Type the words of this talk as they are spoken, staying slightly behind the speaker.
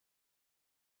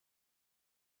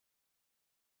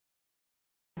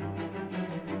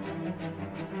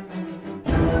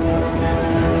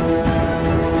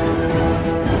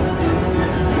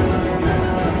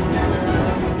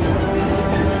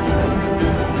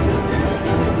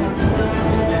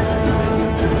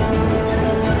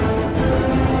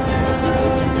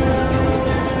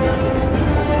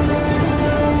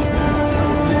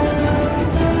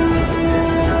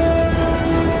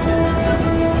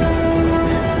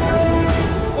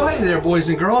there, boys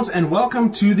and girls, and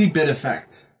welcome to the Bit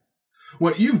Effect.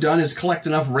 What you've done is collect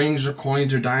enough rings or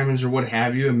coins or diamonds or what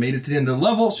have you and made it to the end of the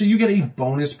level, so you get a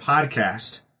bonus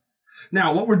podcast.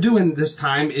 Now, what we're doing this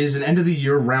time is an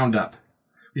end-of-the-year roundup.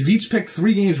 We've each picked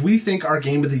 3 games we think are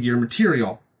Game of the Year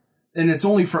material. And it's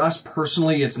only for us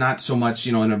personally, it's not so much,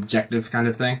 an objective kind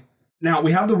of thing. Now,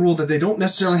 we have the rule that they don't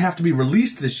necessarily have to be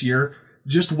released this year,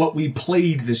 just what we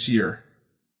played this year.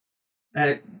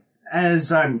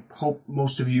 As I hope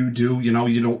most of you do, you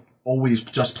don't always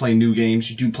just play new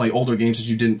games. You do play older games that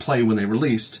you didn't play when they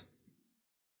released.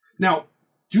 Now,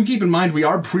 do keep in mind we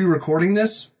are pre-recording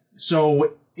this,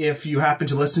 so if you happen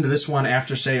to listen to this one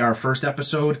after, say, our first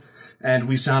episode, and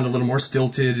we sound a little more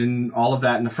stilted and all of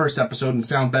that in the first episode and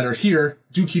sound better here,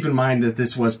 do keep in mind that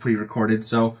this was pre-recorded,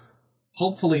 so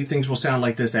hopefully things will sound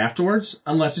like this afterwards,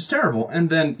 unless it's terrible, and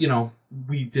then,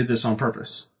 we did this on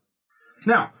purpose.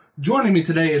 Now, joining me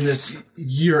today in this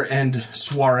year-end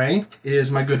soiree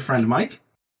is my good friend Mike.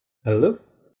 Hello.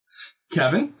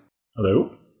 Kevin.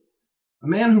 Hello. A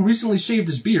man who recently shaved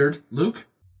his beard, Luke.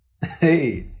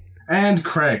 Hey. And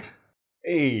Craig.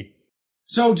 Hey.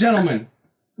 So, gentlemen,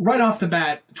 right off the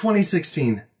bat,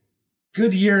 2016.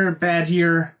 Good year, bad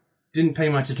year, didn't pay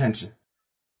much attention.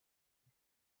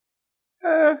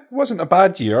 It wasn't a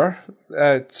bad year.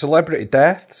 Celebrity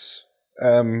deaths.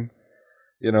 Kind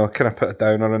of put a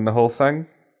downer on the whole thing.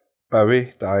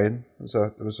 Bowie dying was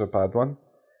a bad one.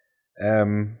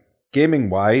 Gaming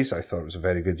wise, I thought it was a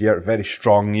very good year, a very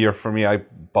strong year for me. I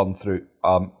burned through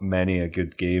many a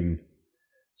good game,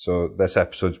 so this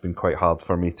episode's been quite hard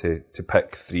for me to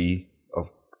pick 3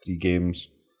 games.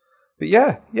 But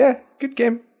yeah, good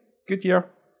game, good year.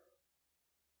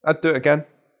 I'd do it again.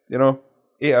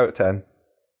 8 out of 10.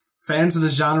 Fans of the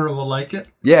genre will like it.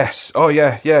 Yes. Oh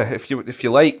yeah. If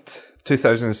you liked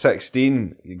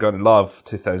 2016, you're going to love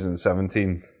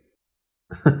 2017.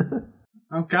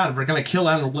 Oh, God, we're going to kill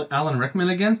Alan Rickman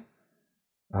again?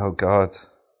 Oh, God.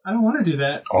 I don't want to do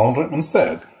that. Alan Rickman's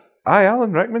dead. Aye,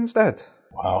 Alan Rickman's dead.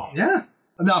 Wow. Yeah.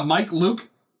 Now, Mike, Luke,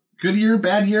 good year,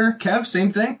 bad year? Kev,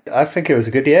 same thing? I think it was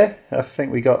a good year. I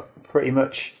think we got pretty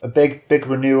much a big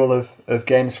renewal of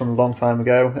games from a long time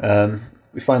ago.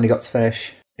 We finally got to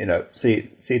finish, see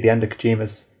the end of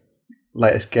Kojima's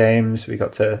latest games. We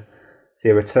got to see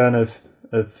a return of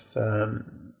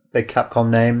big Capcom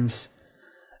names.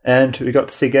 And we got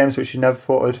to see games which you never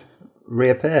thought would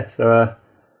reappear. So,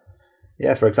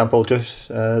 for example, just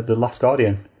The Last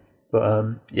Guardian.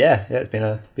 But it's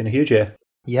been a huge year.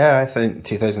 Yeah, I think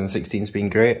 2016's been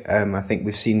great. I think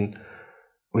we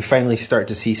finally started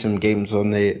to see some games on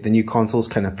the new consoles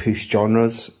kind of push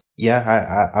genres.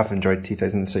 Yeah, I've enjoyed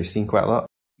 2016 quite a lot.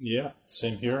 Yeah,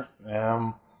 same here.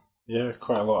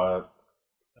 Quite a lot of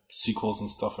sequels and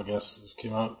stuff, I guess,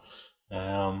 came out.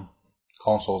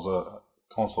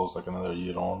 Consoles like another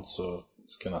year on, so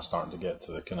it's kind of starting to get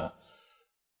to the kind of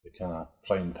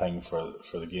prime time for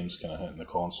the games kind of hitting the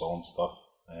console and stuff.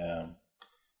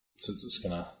 Since it's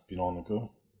kind of been on the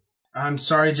go. I'm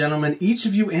sorry, gentlemen. Each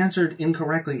of you answered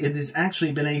incorrectly. It has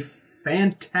actually been a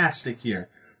fantastic year.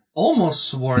 Almost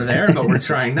swore there, but we're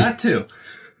trying not to.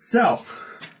 So,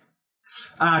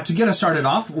 to get us started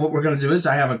off, what we're going to do is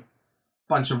I have a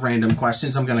bunch of random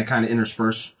questions I'm going to kind of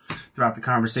intersperse throughout the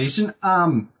conversation.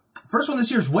 First one this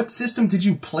year is, what system did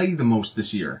you play the most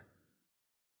this year?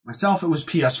 Myself, it was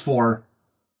PS4.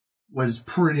 Was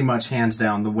pretty much hands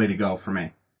down the way to go for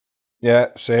me. Yeah,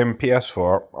 same.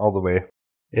 PS4 all the way.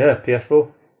 Yeah,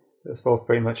 PS4. PS4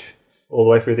 pretty much all the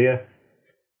way through the year.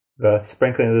 The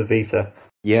sprinkling of the Vita.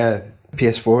 Yeah,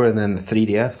 PS4 and then the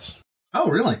 3DS. Oh,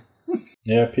 really?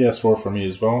 Yeah, PS4 for me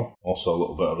as well. Also a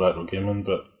little bit of retro gaming,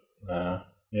 but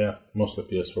mostly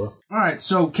PS4. All right,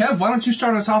 so Kev, why don't you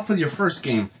start us off with your first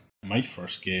game? My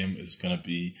first game is going to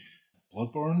be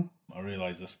Bloodborne. I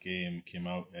realise this game came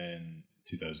out in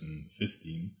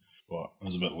 2015, but I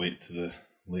was a bit late to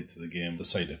the game.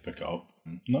 Decided to pick it up.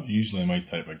 Not usually my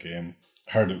type of game.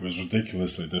 Heard it was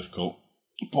ridiculously difficult,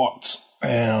 but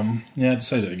I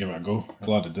decided to give it a go.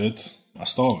 Glad I did. I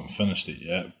still haven't finished it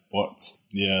yet, but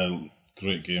yeah,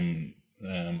 great game.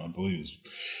 I believe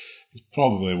it's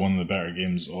probably one of the better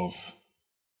games of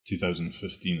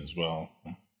 2015 as well.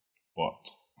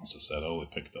 But as I said, I only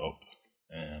picked it up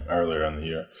earlier in the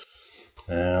year.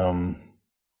 I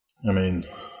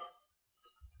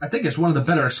think it's one of the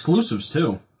better exclusives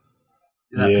too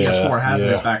that PS4 has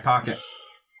in its back pocket.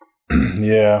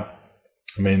 Yeah,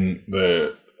 I mean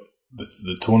the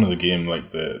tone of the game,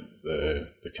 like the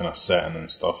kind of setting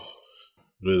and stuff,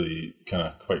 really kind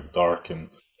of quite dark and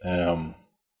kind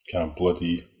of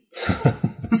bloody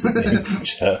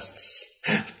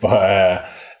chests. But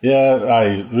Yeah,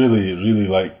 I really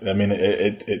like. I mean,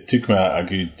 it took me a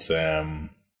good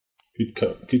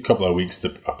couple of weeks to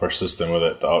persisting with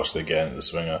it to actually get into the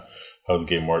swing of how the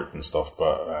game worked and stuff.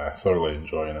 But thoroughly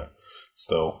enjoying it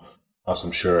still, as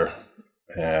I'm sure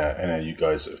any of you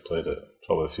guys that have played it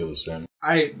probably feel the same.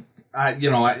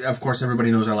 Of course,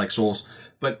 everybody knows I like Souls,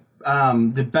 but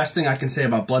the best thing I can say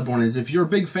about Bloodborne is if you're a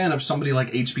big fan of somebody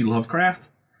like H.P. Lovecraft,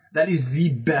 that is the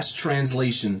best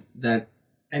translation that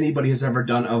anybody has ever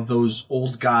done of those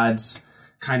old gods,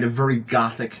 kind of very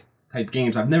gothic type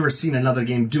games. I've never seen another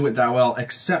game do it that well,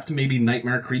 except maybe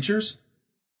Nightmare Creatures.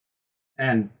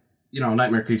 And,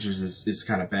 Nightmare Creatures is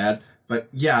kind of bad. But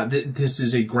yeah, this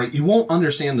is a great... You won't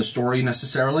understand the story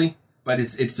necessarily, but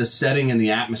it's the setting and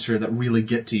the atmosphere that really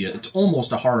get to you. It's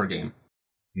almost a horror game.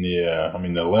 Yeah, I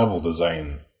mean, the level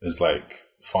design is,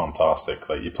 fantastic.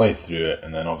 You play through it,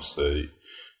 and then obviously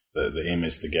the aim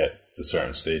is to get to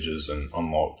certain stages and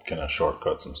unlock kind of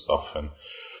shortcuts and stuff. And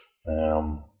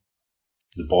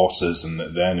the bosses and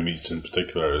the enemies in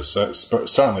particular is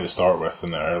certainly to start with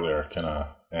in the earlier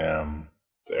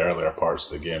the earlier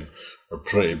parts of the game are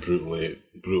pretty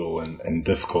brutal and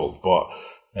difficult, but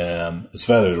it's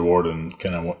very rewarding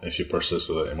kind of if you persist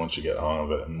with it and once you get the hang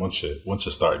of it, and once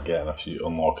you start getting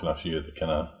unlocking a few of the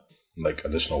kind of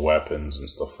additional weapons and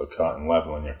stuff like that and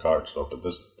leveling your character up, it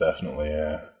does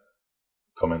definitely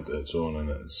come into its own, and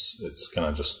it's kind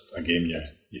of just a game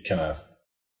you kind of.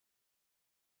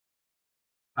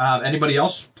 Anybody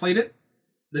else played it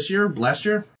this year, last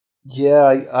year?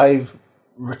 Yeah, I've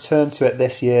returned to it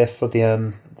this year for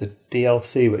the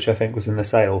DLC, which I think was in the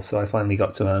sale. So I finally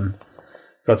got to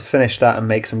finish that and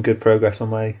make some good progress on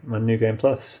my New Game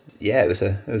Plus. Yeah, it was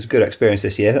a good experience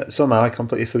this year. Somehow I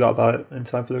completely forgot about it in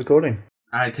time for the recording.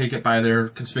 I take it by their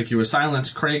conspicuous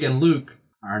silence, Craig and Luke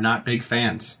are not big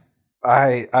fans.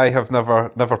 I have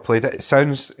never played it. It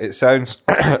sounds if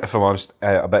I'm honest,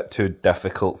 a bit too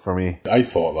difficult for me. I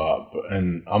thought that,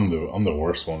 and I'm the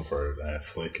worst one for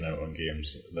flaking out on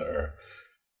games that are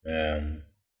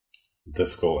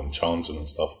difficult and challenging and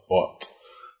stuff. But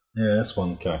yeah, this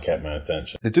one kind of kept my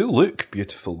attention. They do look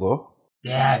beautiful though.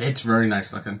 Yeah, it's very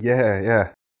nice looking.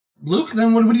 Yeah. Luke,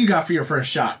 then what do you got for your first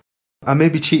shot? I may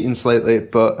be cheating slightly,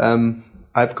 but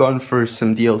I've gone for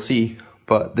some DLC.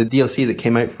 But the DLC that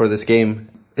came out for this game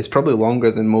is probably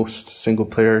longer than most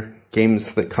single-player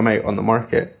games that come out on the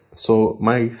market. So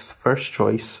my first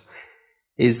choice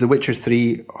is The Witcher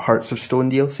 3 Hearts of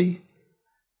Stone DLC.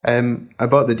 I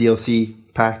bought the DLC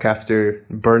pack after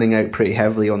burning out pretty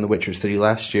heavily on The Witcher 3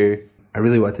 last year. I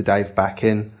really wanted to dive back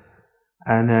in.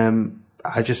 And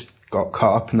I just got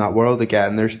caught up in that world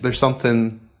again. There's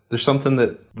something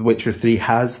that The Witcher 3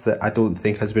 has that I don't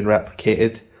think has been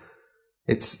replicated.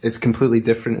 It's completely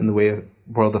different in the way of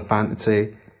World of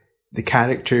Fantasy. The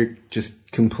character just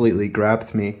completely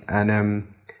grabbed me, and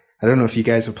I don't know if you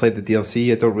guys have played the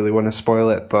DLC. I don't really want to spoil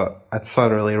it, but I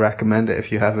thoroughly recommend it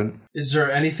if you haven't. Is there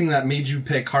anything that made you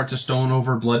pick Hearts of Stone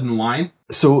over Blood and Wine?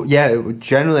 So yeah,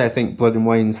 generally I think Blood and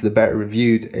Wine's the better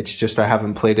reviewed. It's just I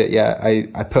haven't played it yet.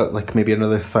 I put maybe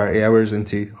another 30 hours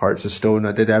into Hearts of Stone.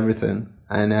 I did everything,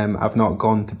 and I've not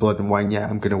gone to Blood and Wine yet.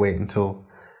 I'm going to wait until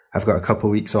I've got a couple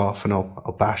of weeks off and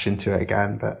I'll bash into it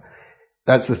again. But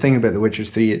that's the thing about The Witcher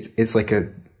 3. It's like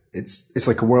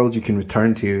a world you can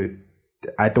return to.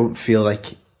 I don't feel like,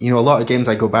 a lot of games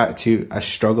I go back to, I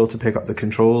struggle to pick up the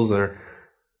controls or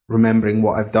remembering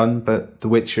what I've done. But The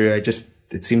Witcher,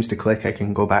 it seems to click. I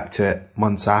can go back to it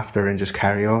months after and just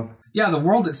carry on. Yeah, the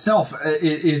world itself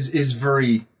is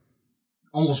very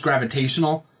almost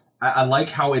gravitational. I like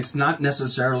how it's not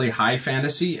necessarily high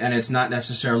fantasy and it's not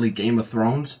necessarily Game of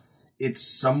Thrones. It's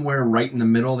somewhere right in the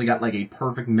middle. They got a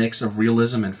perfect mix of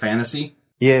realism and fantasy.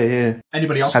 Yeah.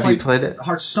 Anybody else Have you played it?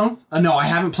 Hearts of Stone? No, I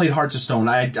haven't played Hearts of Stone.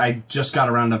 I just got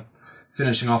around to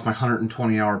finishing off my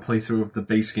 120-hour playthrough of the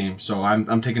base game, so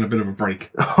I'm taking a bit of a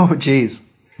break. Oh, jeez.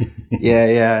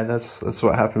 yeah, that's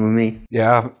what happened with me.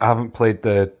 Yeah, I haven't played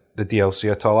the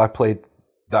DLC at all. I played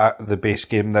the base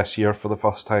game this year for the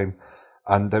first time,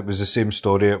 and it was the same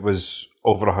story. It was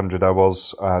over 100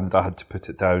 hours, and I had to put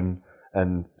it down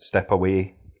and step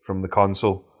away from the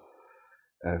console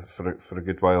for a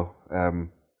good while.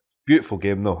 Beautiful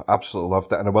game though, absolutely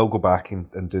loved it, and I will go back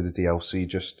and do the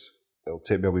DLC. It'll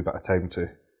take me a wee bit of time to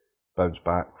bounce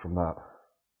back from that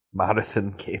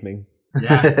marathon gaming.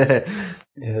 Yeah,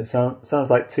 yeah. It sounds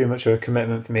like too much of a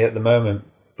commitment for me at the moment,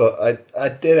 but I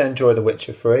did enjoy The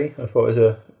Witcher 3. I thought it was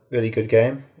a really good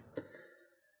game,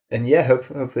 and yeah,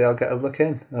 hopefully I'll get a look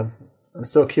in. I'm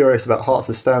still curious about Hearts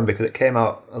of Stone because it came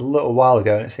out a little while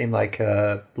ago and it seemed like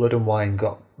Blood and Wine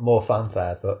got more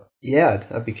fanfare. But yeah,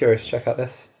 I'd be curious to check out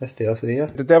this DLC. Yeah.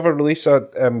 Did they ever release a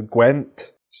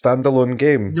Gwent standalone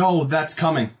game. No, that's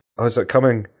coming. Oh, is it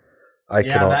coming? I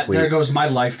cannot wait. There goes my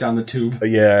life down the tube.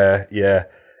 Yeah.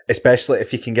 Especially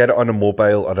if you can get it on a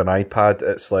mobile or an iPad,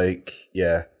 it's like,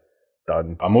 yeah,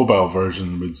 done. A mobile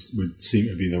version would seem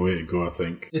to be the way to go, I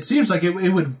think. It seems like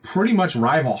it would pretty much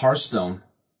rival Hearthstone,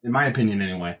 in my opinion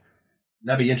anyway.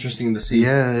 That'd be interesting to see.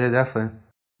 Yeah, definitely.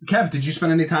 Kev, did you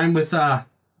spend any time with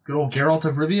good old Geralt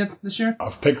of Rivia this year?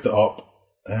 I've picked it up,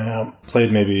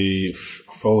 played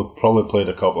probably played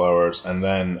a couple hours, and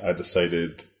then I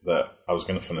decided that I was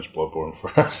going to finish Bloodborne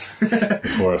first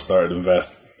before I started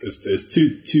investing. It's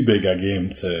too big a game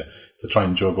to try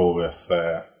and juggle with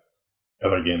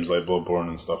other games like Bloodborne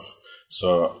and stuff.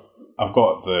 So I've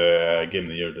got the Game of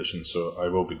the Year edition, so I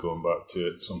will be going back to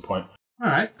it at some point. All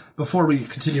right. Before we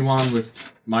continue on with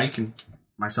Mike and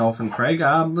myself and Craig,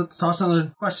 let's toss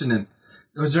another question in.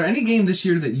 Was there any game this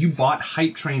year that you bought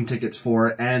hype train tickets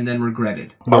for and then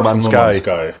regretted? No Man's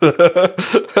Sky.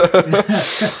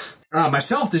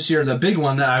 Myself this year, the big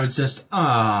one that I was just,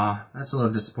 that's a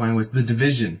little disappointing, was The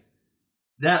Division.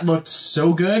 That looked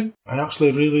so good. I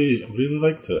actually really, really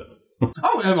liked it.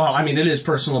 Oh, well, I mean, it is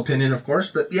personal opinion, of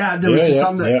course, but yeah, there was just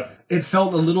something that it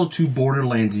felt a little too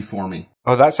Borderlandsy for me.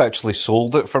 Oh, that's actually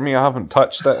sold it for me. I haven't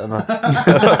touched it.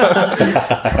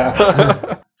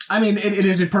 I mean, it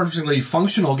is a perfectly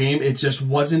functional game. It just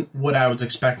wasn't what I was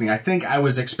expecting. I think I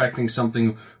was expecting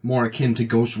something more akin to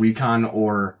Ghost Recon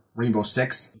or Rainbow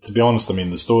Six. To be honest, I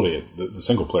mean, the story, the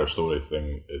single-player story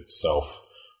thing itself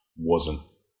wasn't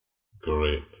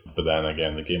great. But then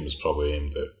again, the game was probably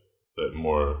aimed at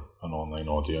more an online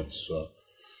audience. So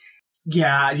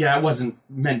Yeah, it wasn't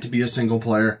meant to be a single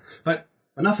player. But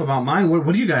enough about mine. What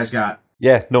do you guys got?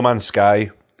 Yeah, No Man's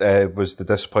Sky was the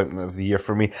disappointment of the year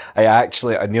for me. I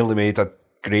nearly made a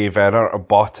grave error. I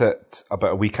bought it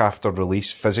about a week after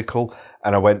release, physical,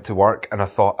 and I went to work and I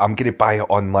thought, I'm going to buy it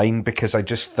online because I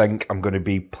just think I'm going to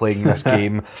be playing this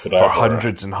game for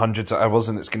hundreds and hundreds of hours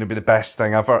and it's going to be the best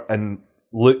thing ever. And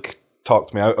Luke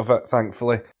talked me out of it,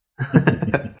 thankfully.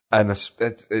 And I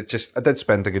did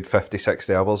spend a good 50,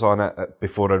 60 hours on it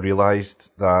before I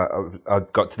realised that I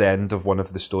got to the end of one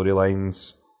of the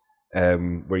storylines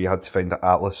where you had to find the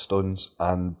Atlas stones,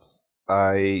 and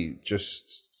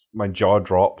my jaw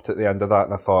dropped at the end of that,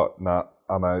 and I thought, nah,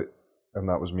 I'm out, and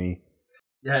that was me.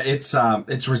 Yeah,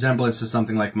 its resemblance to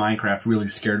something like Minecraft really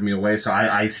scared me away, so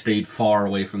I stayed far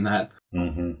away from that.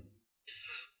 Mm-hmm.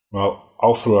 Well,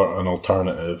 I'll throw out an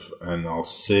alternative, and I'll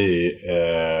say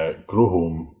Grow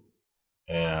Home.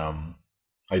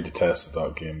 I detested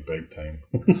that game big time.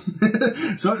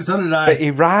 So did I. But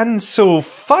he ran so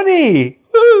funny.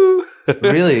 Woo!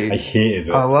 Really? I hated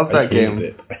it. I love that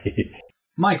game.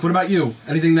 Mike, what about you?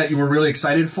 Anything that you were really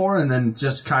excited for and then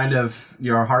just kind of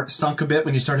your heart sunk a bit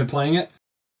when you started playing it?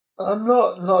 I'm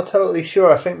not totally sure.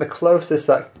 I think the closest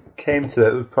that came to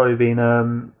it would probably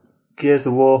been Gears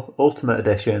of War Ultimate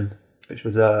Edition, which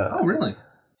was Oh, really?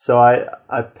 So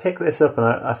I picked this up and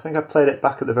I think I played it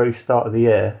back at the very start of the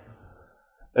year.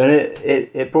 And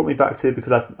it brought me back to,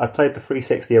 because I played the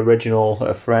 360 original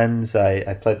at Friends,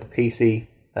 I played the PC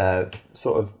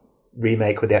sort of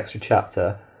remake with the extra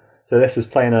chapter. So this was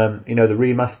playing the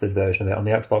remastered version of it on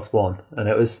the Xbox One, and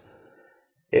it was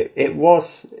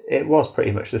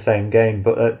pretty much the same game,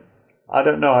 but I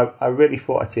don't know, I really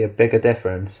thought I'd see a bigger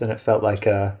difference, and it felt like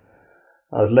I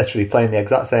was literally playing the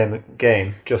exact same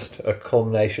game, just a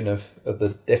culmination of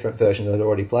the different versions I'd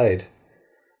already played.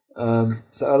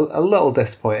 So a little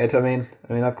disappointed. I mean,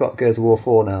 I've got Gears of War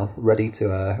 4 now, ready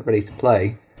to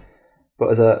play,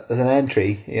 but as an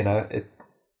entry,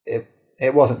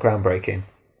 it wasn't groundbreaking.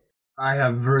 I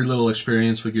have very little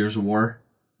experience with Gears of War.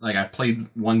 Like, I played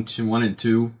 1 and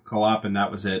 2 co-op, and that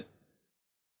was it.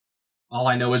 All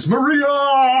I know is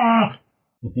Maria.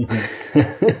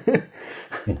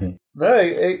 No,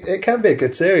 it can be a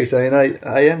good series. I mean,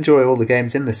 I enjoy all the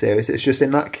games in the series. It's just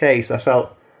in that case, I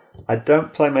felt I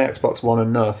don't play my Xbox One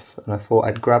enough, and I thought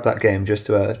I'd grab that game just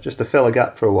to fill a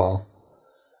gap for a while.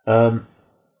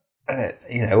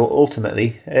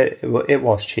 Ultimately, it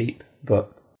was cheap,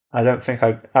 but I don't think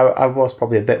I was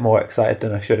probably a bit more excited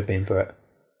than I should have been for it.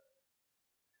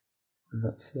 And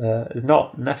that's it's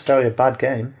not necessarily a bad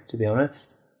game, to be honest.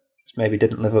 Just maybe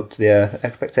didn't live up to the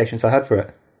expectations I had for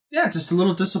it. Yeah, just a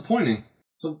little disappointing.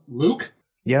 So, Luke?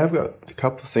 Yeah, I've got a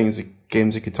couple of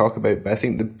games I could talk about, but I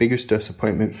think the biggest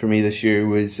disappointment for me this year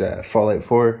was Fallout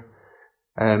 4.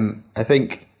 I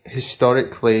think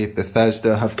historically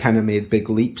Bethesda have kind of made big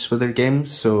leaps with their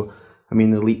games. So, I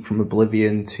mean, the leap from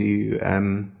Oblivion to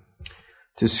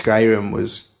Skyrim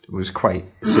was quite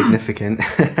significant.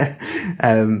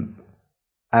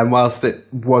 And whilst it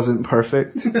wasn't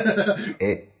perfect,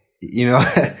 you know,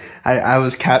 I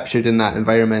was captured in that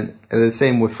environment. And the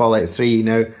same with Fallout 3.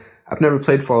 Now, I've never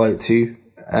played Fallout 2,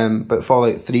 but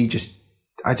Fallout 3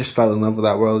 I just fell in love with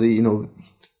that world. You know,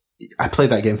 I played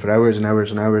that game for hours and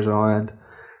hours and hours on end.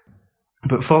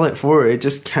 But Fallout 4, it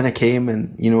just kind of came,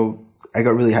 and, you know, I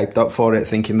got really hyped up for it,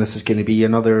 thinking this is going to be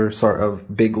another sort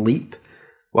of big leap.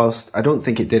 Whilst I don't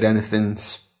think it did anything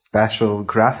special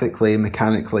graphically,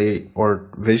 mechanically, or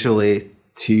visually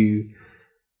to,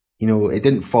 you know, it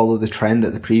didn't follow the trend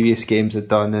that the previous games had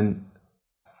done, and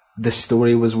the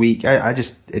story was weak.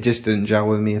 It just didn't gel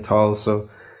with me at all. So,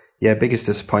 yeah, biggest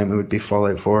disappointment would be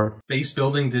Fallout 4. Base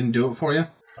building didn't do it for you?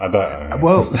 I bet.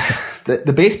 Well,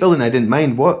 the base building I didn't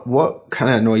mind. What kind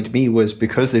of annoyed me was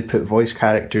because they put voice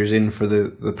characters in for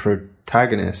the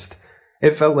protagonist,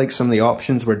 it felt like some of the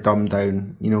options were dumbed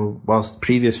down. You know, whilst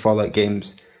previous Fallout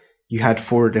games, you had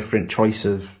 4 different choice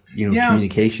of, you know,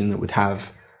 communication that would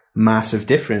have massive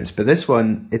difference. But this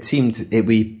one, it seemed it'd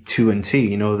be 2 and 2.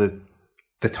 You know, the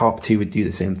top 2 would do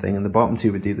the same thing, and the bottom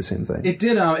 2 would do the same thing. It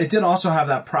did also have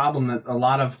that problem that a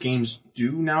lot of games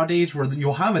do nowadays, where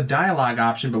you'll have a dialogue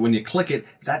option, but when you click it,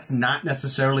 that's not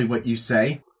necessarily what you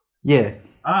say. Yeah.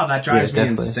 Oh, that drives me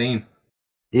definitely insane.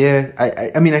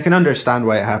 Yeah, I mean, I can understand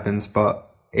why it happens, but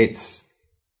I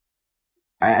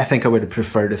think I would have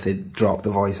preferred if they'd dropped the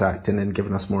voice acting and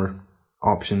given us more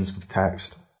options with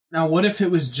text. Now, what if it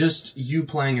was just you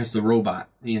playing as the robot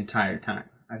the entire time?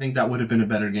 I think that would have been a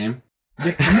better game.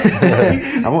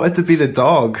 I wanted to be the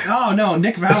dog. Oh, no,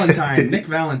 Nick Valentine. Nick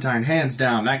Valentine, hands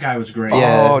down. That guy was great.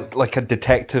 Yeah. Oh, like a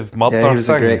detective murder Yeah, he was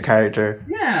thing. a great character.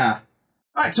 Yeah.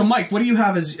 All right, so Mike, what do you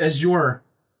have as your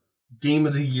Game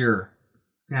of the Year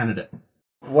candidate?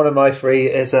 One of my 3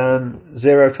 is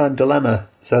Zero Time Dilemma.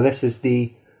 So this is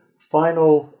the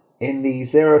final in the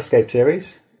Zero Escape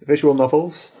series, visual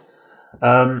novels.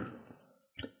 And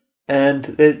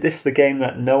this is the game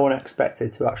that no one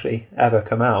expected to actually ever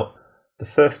come out. The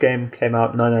first game came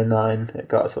out in 1999. It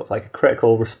got sort of like a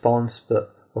critical response,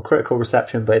 or critical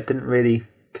reception, but it didn't really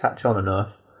catch on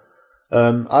enough.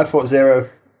 I thought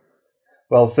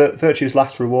Virtue's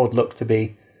Last Reward looked to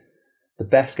be the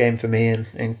best game for me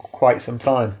in quite some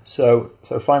time. So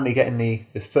finally getting the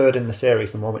third in the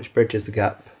series, the one which bridges the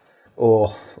gap,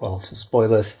 or, well,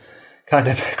 spoilers, kind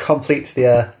of completes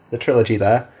the trilogy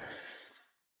there.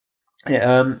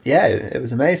 It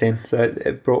was amazing. So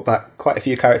it brought back quite a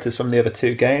few characters from the other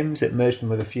 2 games. It merged them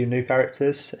with a few new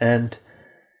characters, and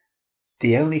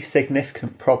the only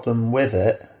significant problem with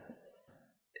it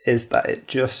is that it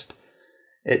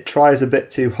tries a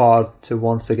bit too hard to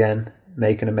once again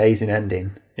make an amazing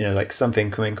ending. You know, like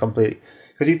something coming completely.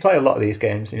 Because you play a lot of these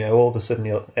games, you know, all of a sudden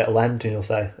it'll end and you'll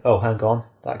say, "Oh, hang on,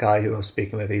 that guy who I was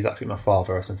speaking with, he's actually my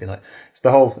father," or something like. It's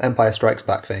the whole Empire Strikes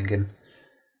Back thing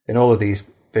in all of these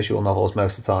visual novels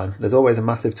most of the time. There's always a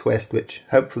massive twist which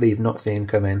hopefully you've not seen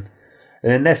coming.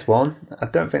 And in this one, I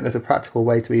don't think there's a practical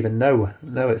way to even know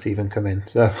it's even coming.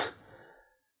 So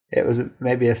it was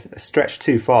maybe a stretch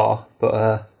too far,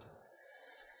 but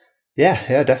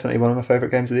yeah, definitely one of my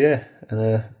favourite games of the year, and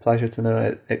a pleasure to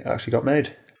know it actually got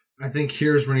made. I think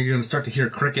here's when you're going to start to hear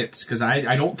crickets, because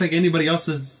I don't think anybody else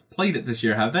has played it this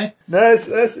year, have they? No,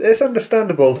 it's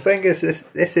understandable. The thing is,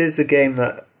 this is a game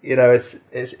that, you know, it's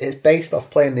based off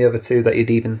playing the other 2 that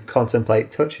you'd even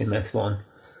contemplate touching this one.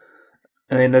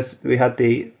 I mean, we had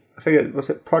I think was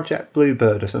it Project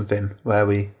Bluebird or something, where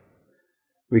we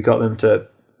got them to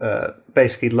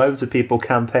basically loads of people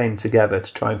campaign together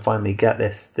to try and finally get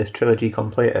this trilogy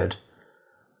completed.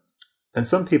 And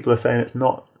some people are saying it's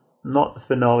not the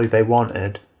finale they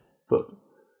wanted, but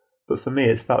for me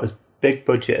it's about as big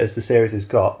budget as the series has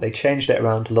got. They changed it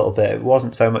around a little bit. It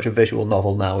wasn't so much a visual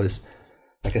novel now as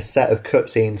like a set of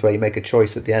cutscenes where you make a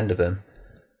choice at the end of them.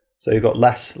 So you've got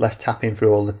less tapping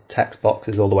through all the text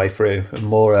boxes all the way through, and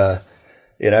more,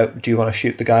 do you want to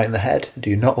shoot the guy in the head? Do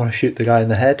you not want to shoot the guy in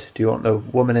the head? Do you want the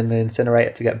woman in the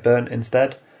incinerator to get burnt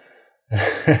instead?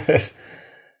 It's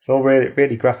all really,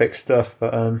 really graphic stuff,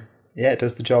 but it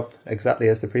does the job exactly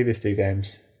as the previous 2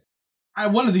 games.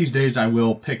 One of these days I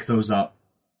will pick those up,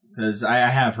 because I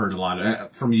have heard a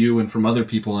lot from you and from other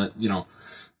people, you know,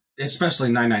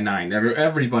 especially 999.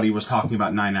 Everybody was talking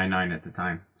about 999 at the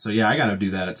time. So yeah, I got to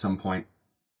do that at some point.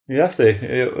 You have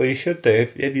to. You should do.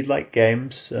 If you like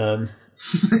games,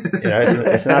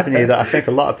 it's an avenue that I think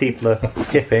a lot of people are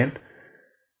skipping.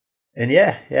 And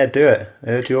yeah, do it. I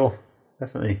urge you all.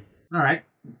 Definitely. All right.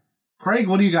 Craig,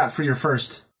 what do you got for your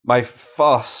first? My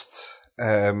first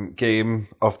game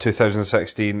of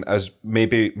 2016 is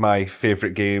maybe my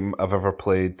favourite game I've ever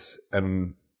played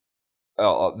in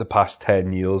the past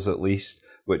 10 years at least,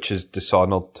 which is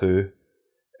Dishonored 2.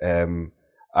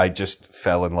 I just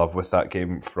fell in love with that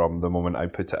game from the moment I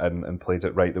put it in and played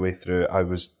it right the way through. I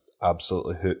was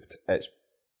absolutely hooked. It's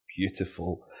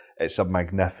beautiful. It's a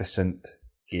magnificent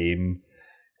game.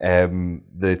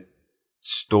 The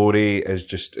story is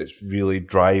it's really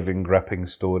driving, gripping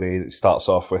story. It starts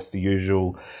off with the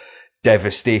usual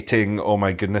devastating, oh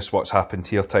my goodness, what's happened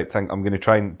here type thing. I'm going to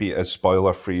try and be as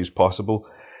spoiler free as possible.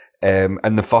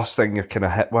 And the first thing you're kind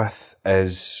of hit with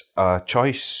is a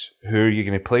choice. Who are you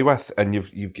going to play with? And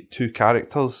you've got two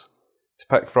characters to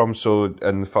pick from. So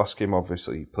in the first game,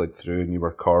 obviously, you played through and you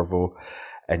were Corvo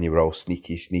and you were all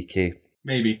sneaky.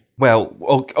 Maybe. Well,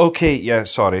 okay, yeah,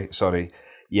 sorry.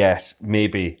 Yes,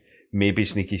 maybe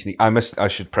sneaky. I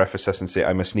should preface this and say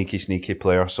I'm a sneaky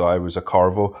player, so I was a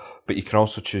Corvo. But you can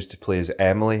also choose to play as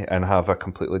Emily and have a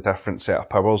completely different set of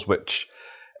powers, which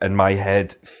in my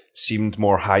head seemed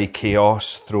more high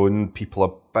chaos, throwing people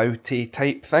about-y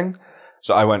type thing.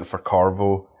 So I went for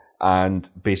Corvo and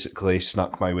basically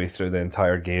snuck my way through the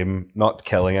entire game, not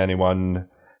killing anyone,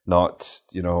 not,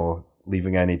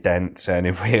 leaving any dents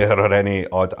anywhere or any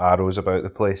odd arrows about the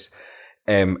place.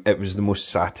 It was the most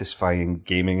satisfying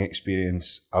gaming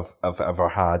experience I've ever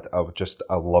had.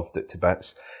 I loved it to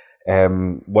bits.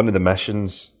 One of the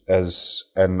missions is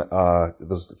in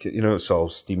it's all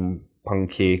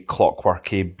steampunky,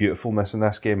 clockworky beautifulness in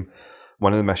this game.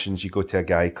 One of the missions, you go to a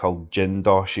guy called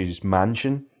Jindosh's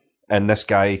mansion, and this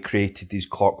guy created these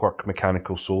clockwork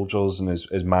mechanical soldiers, and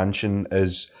his mansion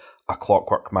is a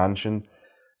clockwork mansion.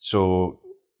 So,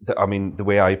 the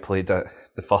way I played it,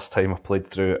 the first time I played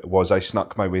through it, was I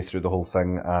snuck my way through the whole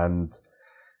thing and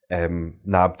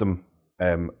nabbed him,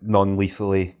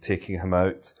 non-lethally, taking him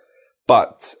out.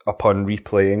 But upon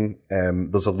replaying,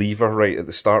 there's a lever right at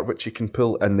the start which you can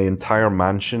pull, and the entire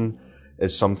mansion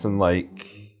is something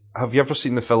like... Have you ever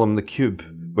seen the film The Cube,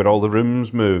 where all the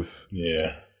rooms move?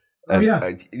 Yeah. And, yeah.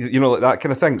 Like that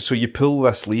kind of thing. So you pull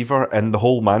this lever and the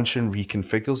whole mansion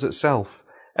reconfigures itself.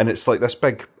 And it's like this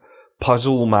big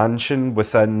puzzle mansion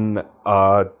within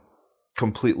a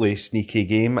completely sneaky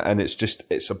game. And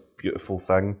it's a beautiful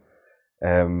thing.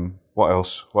 What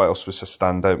else? What else was a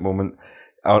standout moment?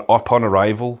 Upon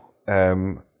arrival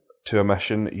to a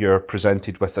mission, you're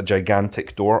presented with a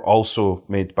gigantic door, also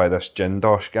made by this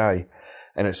Jindosh guy.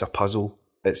 And it's a puzzle.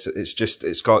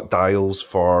 It's got dials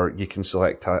for, you can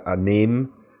select a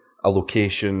name, a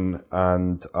location,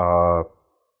 and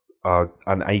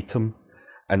an item.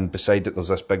 And beside it, there's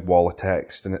this big wall of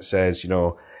text, and it says,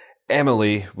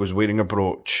 Emily was wearing a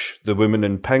brooch. The woman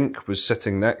in pink was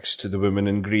sitting next to the woman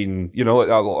in green. Like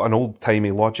an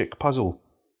old-timey logic puzzle.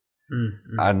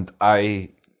 Mm-hmm. And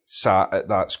I sat at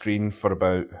that screen for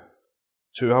about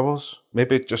 2 hours,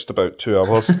 maybe just about 2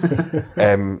 hours,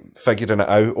 figuring it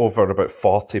out over about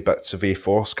 40 bits of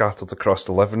A4 scattered across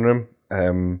the living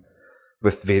room,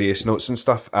 with various notes and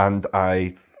stuff. And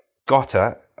I got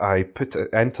it. I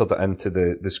entered it into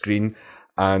the screen,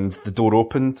 and the door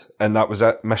opened, and that was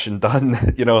it. Mission done.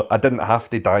 I didn't have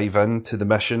to dive into the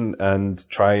mission and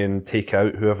try and take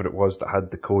out whoever it was that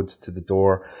had the code to the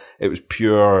door. It was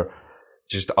pure,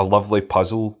 just a lovely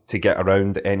puzzle to get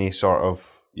around any sort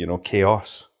of,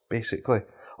 chaos, basically.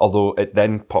 Although it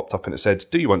then popped up and it said,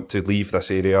 do you want to leave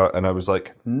this area? And I was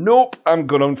like, nope, I'm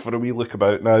going on for a wee look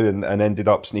about now, and ended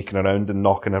up sneaking around and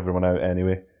knocking everyone out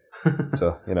anyway.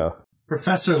 So,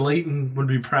 Professor Layton would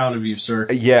be proud of you, sir.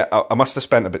 Yeah, I must have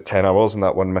spent about 10 hours on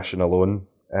that one mission alone.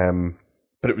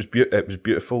 But it was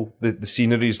beautiful. The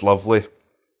scenery's lovely.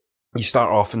 You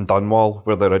start off in Dunwall,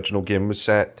 where the original game was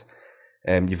set.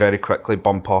 You very quickly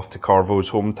bump off to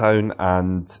Corvo's hometown,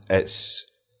 and it's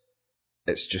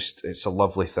a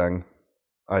lovely thing.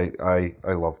 I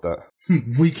loved it.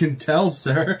 We can tell,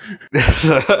 sir.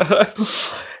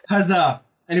 Has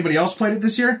anybody else played it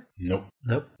this year? Nope.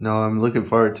 No, I'm looking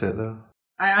forward to it though.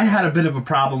 I had a bit of a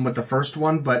problem with the first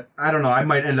one, but I don't know. I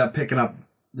might end up picking up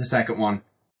the second one.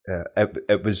 Yeah,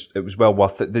 it was well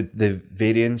worth it. The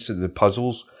variants of the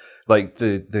puzzles, like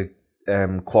the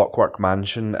Clockwork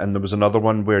Mansion, and there was another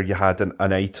one where you had an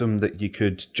item that you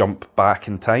could jump back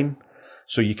in time.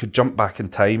 So you could jump back in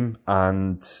time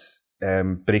and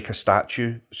break a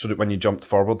statue, so that when you jumped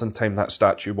forward in time, that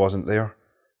statue wasn't there,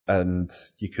 and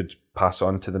you could pass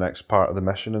on to the next part of the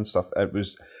mission and stuff. It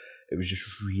was just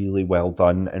really well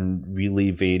done and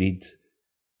really varied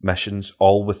missions,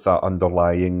 all with that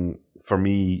underlying, for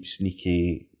me,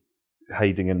 sneaky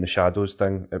hiding in the shadows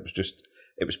thing. It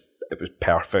was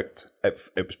perfect.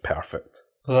 It was perfect.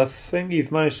 Well, I think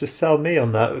you've managed to sell me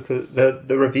on that, because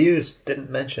the reviews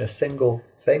didn't mention a single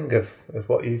thing of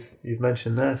what you've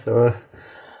mentioned there. So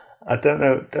I don't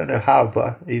know how,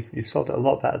 but you've sold it a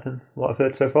lot better than what I've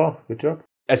heard so far. Good job.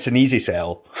 It's an easy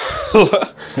sell.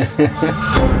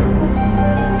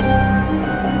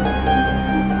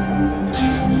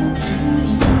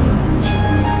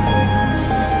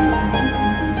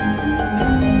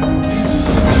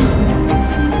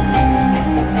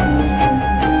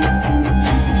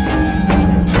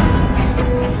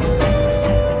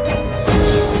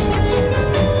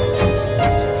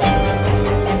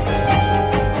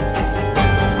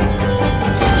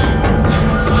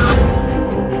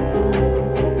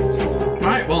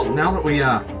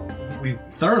 We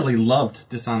thoroughly loved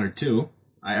Dishonored 2.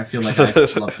 I feel like I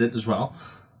loved it as well.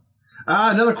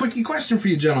 Another quickie question for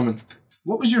you, gentlemen.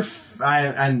 What was your...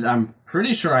 and I'm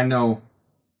pretty sure I know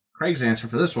Craig's answer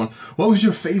for this one. What was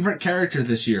your favorite character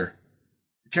this year?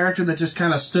 A character that just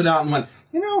kind of stood out and went,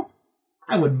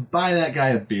 I would buy that guy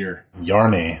a beer.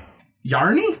 Yarny.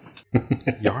 Yarny?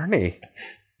 Yarny.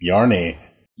 Yarny.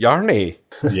 Yarny.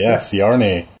 Yes,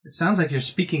 Yarny. It sounds like you're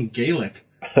speaking Gaelic.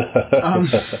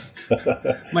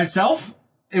 Myself,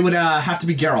 it would have to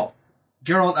be Geralt.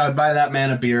 Geralt, I would buy that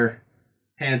man a beer,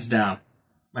 hands down.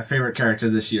 My favorite character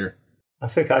this year. I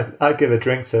think I'd give a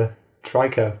drink to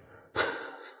Trico.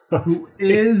 Who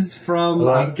is from,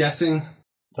 I'm guessing...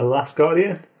 The Last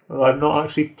Guardian? Well, I've not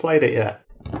actually played it yet.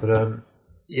 But,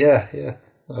 yeah.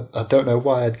 I don't know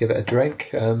why I'd give it a drink.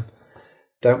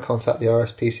 Don't contact the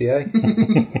RSPCA.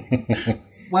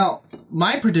 Well,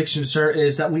 my prediction, sir,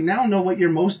 is that we now know what your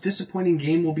most disappointing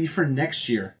game will be for next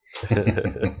year.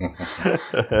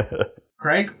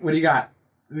 Craig, what do you got?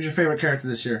 Who's your favorite character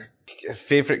this year?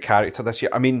 Favorite character this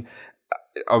year? I mean,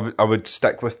 I would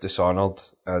stick with Dishonored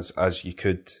as you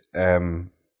could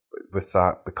with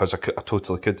that, because I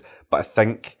totally could. But I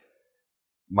think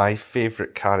my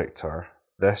favorite character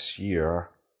this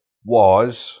year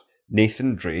was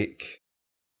Nathan Drake.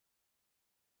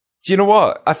 Do you know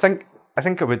what? I think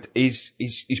I would. He's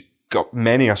got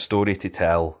many a story to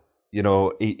tell.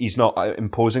 He's not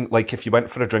imposing. Like, if you went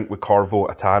for a drink with Corvo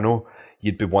Atano,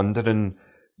 you'd be wondering,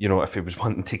 if he was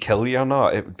wanting to kill you or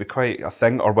not. It would be quite a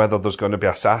thing, or whether there's going to be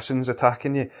assassins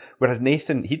attacking you. Whereas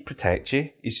Nathan, he'd protect you.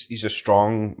 He's a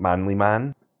strong, manly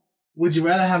man. Would you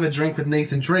rather have a drink with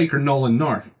Nathan Drake or Nolan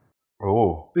North?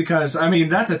 Oh. Because,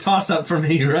 that's a toss-up for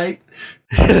me, right?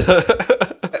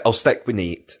 I'll stick with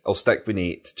Nate.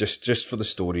 Just for the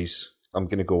stories. I'm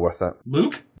going to go with it.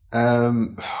 Luke?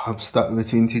 I'm stuck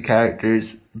between two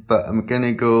characters, but I'm going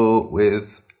to go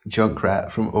with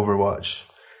Junkrat from Overwatch.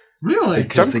 Really?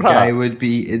 Because the guy would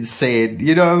be insane.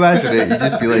 Imagine it. You'd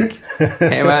just be like,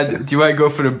 hey man, do you want to go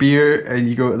for a beer? And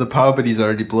you go to the pub and he's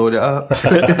already blown it up.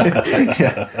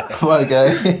 Yeah. Come on, guy.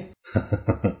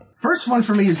 First one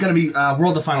for me is going to be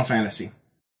World of Final Fantasy.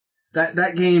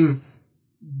 That game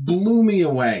blew me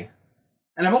away.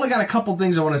 And I've only got a couple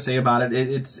things I want to say about it.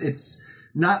 It's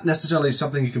not necessarily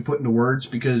something you can put into words,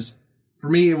 because for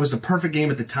me it was the perfect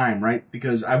game at the time, right?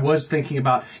 Because I was thinking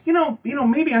about,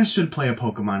 maybe I should play a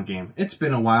Pokemon game. It's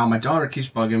been a while. My daughter keeps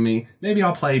bugging me. Maybe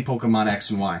I'll play Pokemon X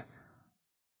and Y.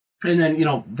 And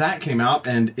then, that came out,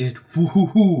 and it,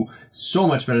 so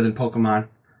much better than Pokemon.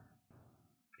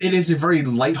 It is a very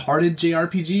lighthearted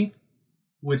JRPG,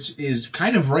 which is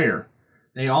kind of rare.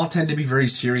 They all tend to be very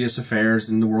serious affairs,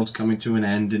 and the world's coming to an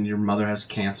end, and your mother has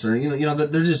cancer.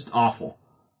 They're just awful.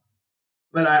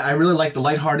 But I really like the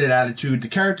lighthearted attitude. The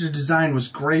character design was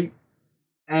great,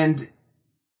 and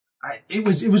it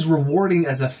was rewarding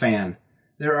as a fan.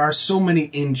 There are so many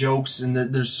in-jokes, and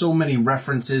there's so many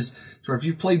references. So if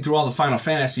you've played through all the Final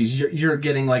Fantasies, you're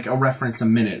getting like a reference a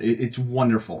minute. It's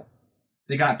wonderful.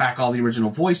 They got back all the original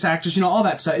voice actors, all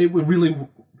that stuff. It really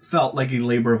felt like a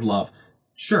labor of love.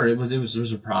 Sure, it was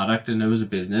a product and it was a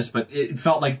business, but it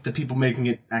felt like the people making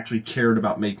it actually cared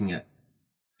about making it.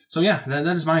 So yeah, that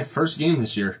is my first game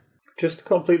this year. Just to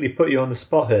completely put you on the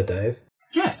spot here, Dave.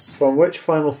 Yes. From which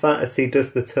Final Fantasy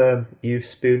does the term "you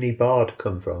spoony bard"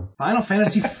 come from? Final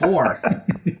Fantasy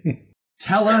IV.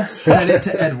 Tella said it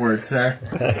to Edward, sir.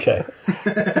 Okay.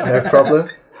 No problem.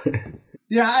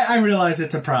 Yeah, I realize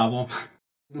it's a problem.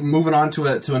 Moving on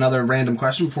to another random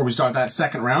question before we start that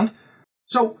second round.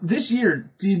 So, this year,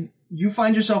 did you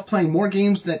find yourself playing more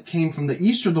games that came from the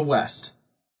East or the West?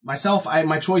 Myself,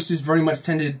 my choices very much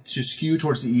tended to skew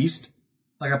towards the East.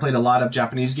 Like, I played a lot of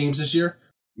Japanese games this year.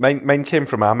 Mine came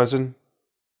from Amazon.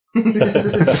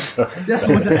 Yes, but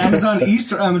was it Amazon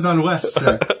East or Amazon West,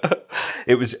 sir?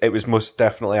 It was most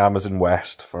definitely Amazon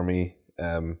West for me.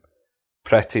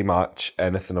 Pretty much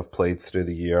anything I've played through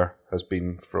the year has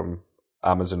been from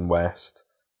Amazon West.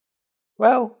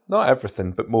 Well, not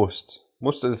everything, but most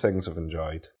of the things I've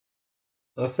enjoyed.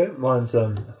 I think mine's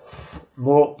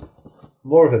more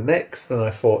of a mix than I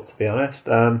thought, to be honest.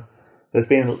 There's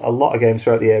been a lot of games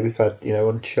throughout the year. We've had,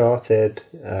 Uncharted,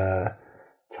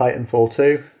 Titanfall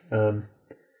 2.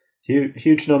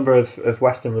 Huge number of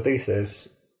Western releases.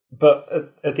 But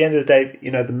at the end of the day,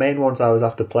 the main ones I was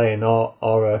after playing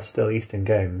are still Eastern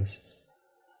games.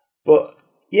 But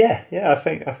yeah, I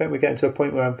think we're getting to a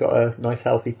point where I've got a nice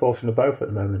healthy portion of both at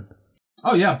the moment.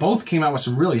 Oh yeah, both came out with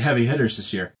some really heavy hitters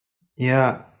this year.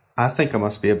 Yeah, I think I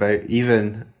must be about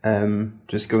even.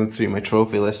 Just going through my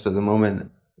trophy list at the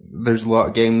moment, there's a lot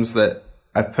of games that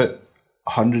I've put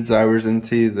hundreds of hours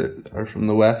into that are from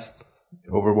the West.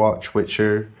 Overwatch,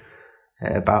 Witcher,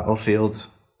 Battlefield.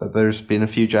 But there's been a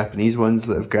few Japanese ones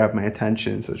that have grabbed my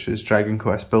attention, such as Dragon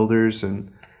Quest Builders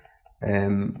and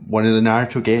one of the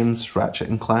Naruto games, Ratchet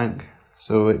and Clank.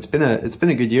 So it's been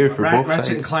a good year for both Ratchet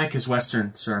sides. and Clank is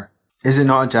Western, sir. Is it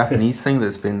not a Japanese thing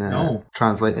that's been No.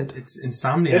 translated? It's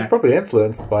Insomniac. It's probably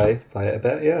influenced by it a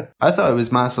bit, yeah. I thought it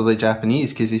was massively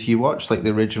Japanese because if you watch like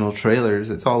the original trailers,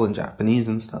 it's all in Japanese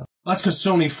and stuff. That's because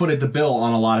Sony footed the bill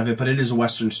on a lot of it, but it is a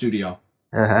Western studio.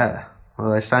 Well,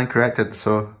 I stand corrected,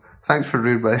 so thanks for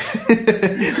rude, but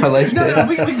I like No,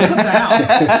 we can cut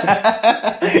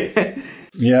that out.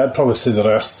 Yeah, I'd probably say the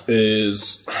rest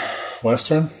is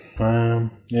Western.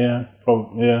 One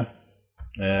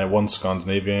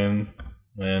Scandinavian,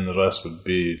 and the rest would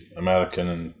be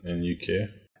American and UK.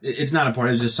 It's not important.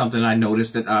 It was just something I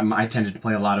noticed that I tended to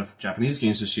play a lot of Japanese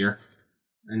games this year,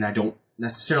 and I don't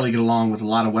necessarily get along with a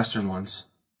lot of Western ones,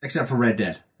 except for Red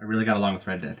Dead. I really got along with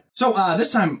Red Dead. So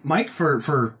this time, Mike,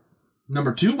 for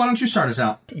number 2, why don't you start us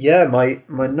out? Yeah, my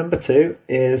number 2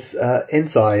 is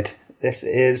Inside. This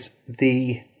is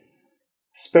the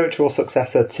spiritual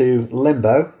successor to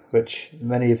Limbo, which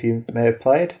many of you may have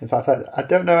played. In fact, I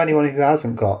don't know anyone who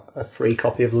hasn't got a free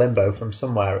copy of Limbo from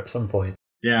somewhere at some point.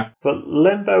 Yeah. But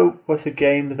Limbo was a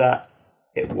game that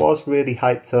it was really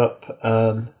hyped up.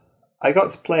 I got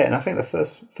to play it, and I think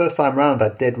the first time round I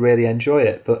did really enjoy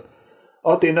it. But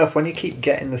oddly enough, when you keep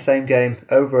getting the same game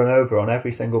over and over on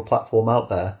every single platform out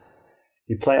there,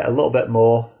 you play it a little bit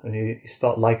more, and you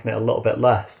start liking it a little bit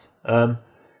less. And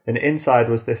Inside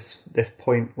was this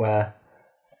point where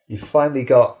you finally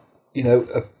got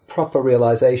a proper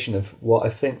realization of what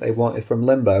I think they wanted from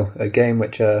Limbo, a game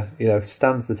which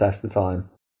stands the test of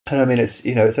time. And I mean,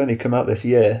 it's only come out this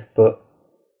year, but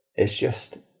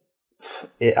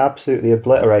it absolutely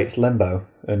obliterates Limbo.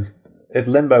 And if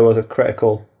Limbo was a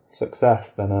critical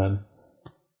success, then I'm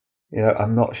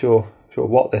not sure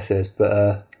what this is,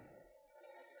 but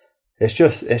it's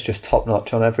just top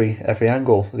notch on every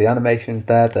angle. The animation's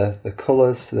there, the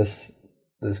colours, there's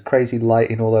crazy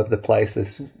lighting all over the place.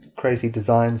 There's crazy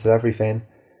designs of everything.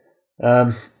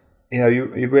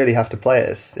 You really have to play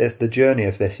it. It's the Journey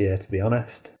of this year, to be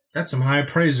honest. That's some high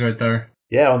praise right there.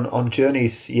 Yeah, on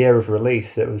Journey's year of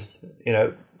release, it was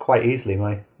quite easily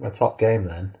my top game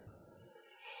then.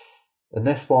 And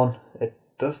this one, it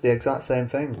does the exact same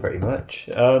thing pretty much.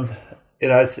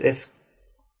 It's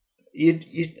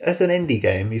you as an indie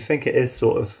game, you think it is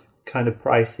sort of kind of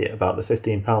pricey at about the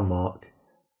 £15 mark.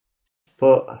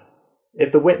 But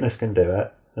if The Witness can do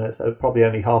it, and it's probably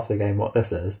only half the game what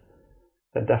this is,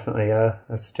 then definitely I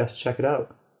suggest check it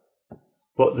out.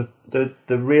 But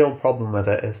the real problem with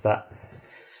it is that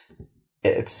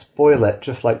it'd spoil it,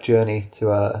 just like Journey,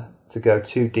 to go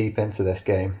too deep into this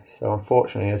game. So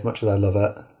unfortunately, as much as I love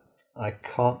it, I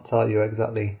can't tell you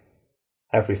exactly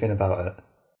everything about it.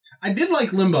 I did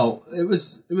like Limbo. It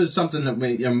was something that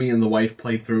me and the wife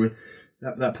played through.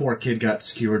 That poor kid got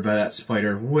skewered by that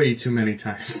spider way too many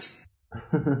times.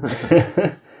 What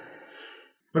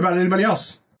about anybody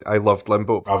else? I loved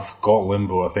Limbo. I've got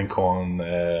Limbo, I think, on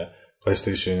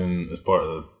PlayStation as part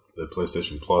of the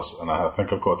PlayStation Plus, and I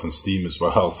think I've got it on Steam as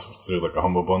well through like a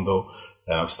Humble Bundle.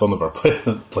 I've still never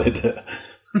played it,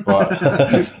 but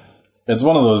it's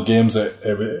one of those games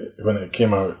that when it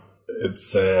came out,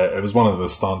 it was one of the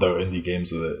standout indie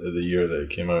games of the year that it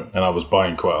came out, and I was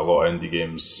buying quite a lot of indie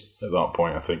games at that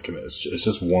point, I think, and it's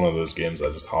just one of those games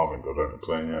I just haven't got around to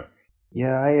playing yet.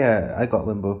 Yeah, I got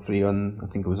Limbo free on, I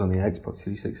think it was on the Xbox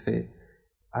 360.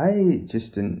 I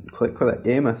just didn't click with that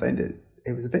game. I found it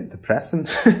was a bit depressing.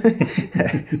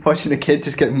 Watching a kid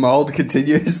just get mauled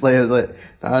continuously, I was like,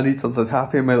 I need something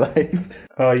happy in my life.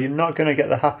 Oh, you're not going to get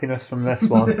the happiness from this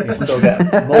one. You still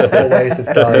get multiple ways of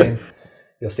dying.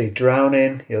 You'll see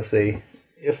drowning. You'll see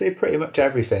pretty much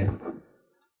everything.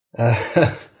 You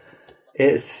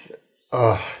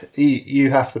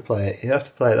have to play it. You have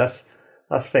to play it. That's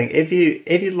the thing. If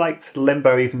you liked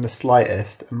Limbo even the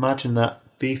slightest, imagine that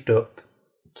beefed up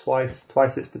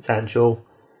twice its potential,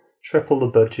 triple the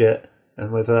budget,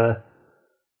 and with a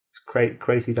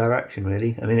crazy direction.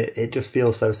 Really, I mean, it just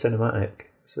feels so cinematic.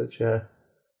 It's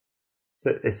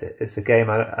a game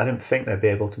I didn't think they'd be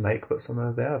able to make, but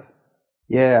somehow they have.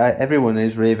 Yeah, everyone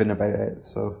is raving about it,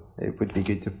 so it would be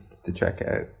good to check it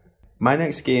out. My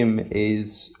next game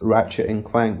is Ratchet and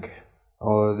Clank,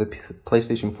 or the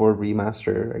PlayStation 4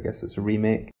 remaster. I guess it's a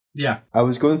remake. Yeah. I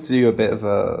was going through a bit of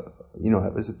I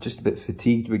was just a bit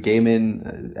fatigued with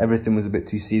gaming. Everything was a bit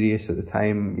too serious at the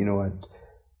time. I had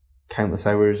countless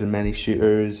hours and many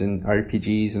shooters and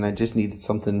RPGs, and I just needed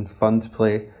something fun to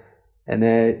play.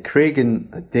 And Craig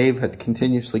and Dave had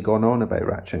continuously gone on about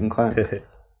Ratchet and Clank.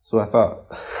 So I thought,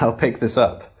 I'll pick this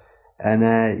up. And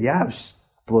I was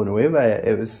blown away by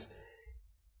it.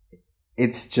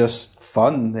 It's just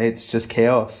fun. It's just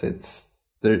chaos. It's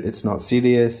not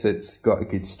serious. It's got a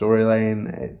good storyline.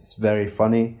 It's very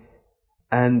funny.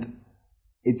 And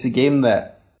it's a game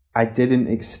that I didn't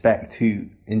expect to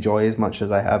enjoy as much as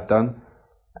I have done.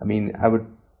 I mean, I would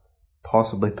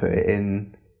possibly put it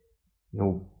in,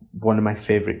 one of my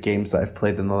favourite games that I've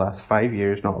played in the last 5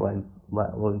 years,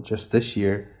 let alone just this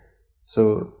year.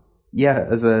 So, yeah,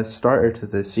 as a starter to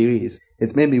the series,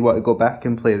 it's made me want to go back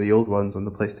and play the old ones on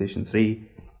the PlayStation 3.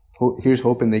 Here's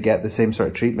hoping they get the same sort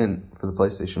of treatment for the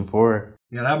PlayStation 4.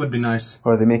 Yeah, that would be nice.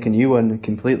 Or they make a new one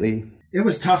completely. It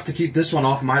was tough to keep this one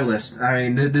off my list. I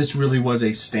mean, this really was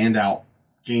a standout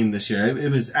game this year.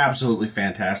 It was absolutely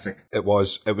fantastic. It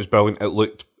was brilliant. It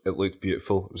looked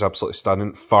beautiful. It was absolutely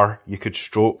stunning. Fur you could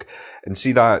stroke and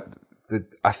see that.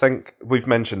 I think we've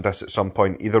mentioned this at some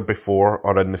point, either before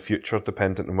or in the future,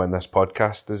 depending on when this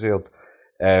podcast is aired,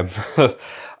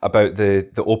 about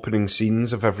the opening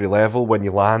scenes of every level when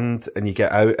you land and you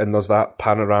get out and there's that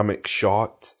panoramic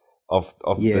shot of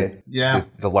the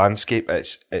landscape.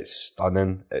 It's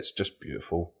stunning. It's just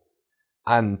beautiful.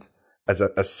 And as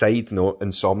a side note,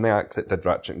 Insomniac that did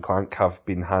Ratchet and Clank have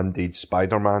been handed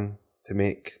Spider-Man to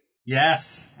make.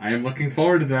 Yes, I am looking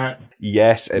forward to that.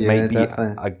 Yes, it might be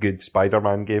definitely a good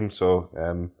Spider-Man game, so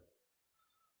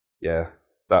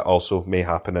that also may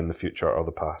happen in the future or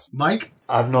the past. Mike?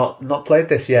 I've not played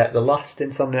this yet. The last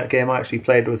Insomniac game I actually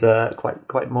played was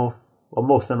quite more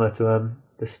similar to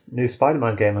this new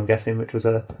Spider-Man game, I'm guessing, which was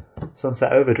a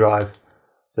Sunset Overdrive.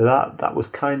 So that was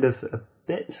kind of a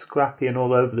bit scrappy and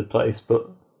all over the place, but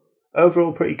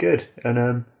overall pretty good.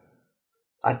 And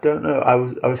I don't know. I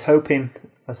was hoping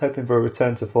for a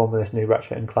return to form with this new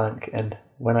Ratchet and Clank, and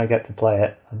when I get to play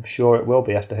it, I'm sure it will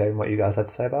be after hearing what you guys had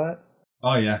to say about it.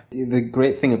 Oh, yeah. The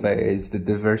great thing about it is the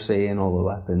diversity in all the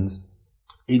weapons.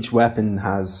 Each weapon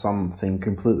has something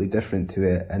completely different to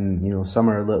it, and some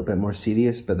are a little bit more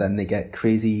serious, but then they get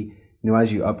crazy.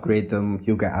 As you upgrade them,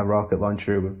 you'll get a rocket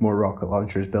launcher with more rocket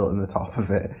launchers built on the top of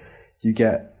it. You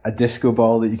get a disco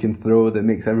ball that you can throw that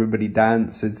makes everybody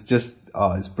dance. It's just,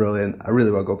 it's brilliant. I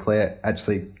really want to go play it.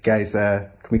 Actually, guys, can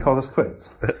we call this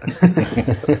quits?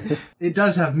 It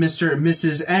does have Mr.,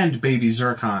 Mrs., and Baby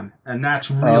Zircon, and that's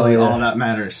really all that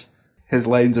matters. His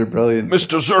lines are brilliant.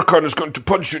 Mr. Zircon is going to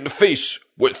punch you in the face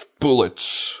with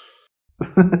bullets.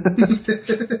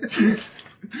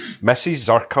 Mrs.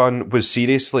 Zircon was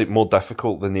seriously more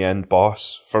difficult than the end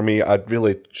boss. For me, I'd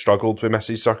really struggled with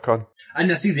Mrs. Zircon. And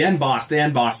now see, the end boss,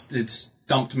 it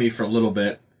stumped me for a little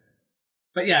bit.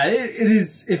 But yeah, it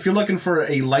is, if you're looking for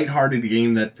a lighthearted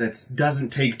game that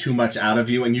doesn't take too much out of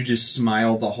you and you just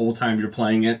smile the whole time you're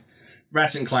playing it,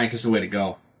 Ratchet & Clank is the way to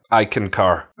go. I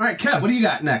concur. Alright, Kev, what do you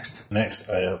got next? Next,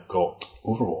 I have got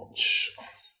Overwatch,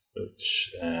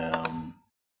 which I'm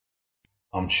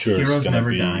sure Heroes is going to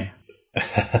never be... die.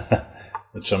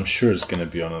 which I'm sure is going to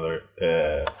be on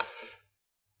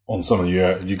some of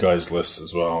you guys' lists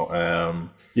as well. I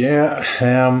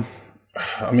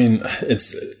mean,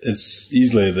 it's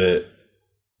easily the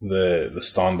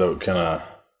standout kind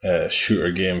of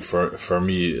shooter game for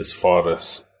me, as far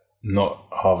as not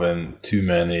having too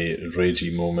many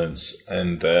ragey moments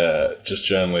and just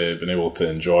generally being able to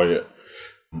enjoy it.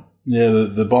 Yeah,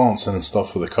 the balancing and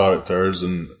stuff with the characters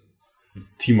and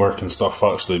teamwork and stuff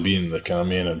actually being the kind of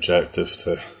main objective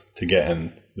to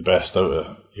getting the best out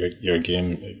of your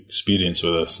game experience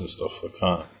with this and stuff like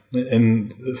that.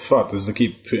 And the fact is they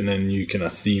keep putting in new kind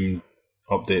of themed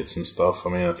updates and stuff. I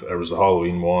mean, there was the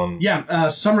Halloween one. Yeah,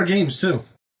 summer games too.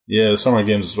 Yeah, the summer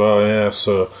games as well, yeah,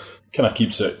 so kind of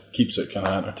keeps it kind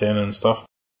of entertaining and stuff.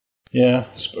 Yeah,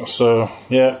 so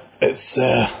yeah, it's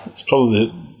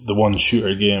probably the one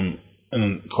shooter game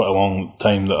in quite a long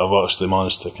time that I've actually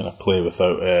managed to kind of play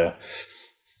without the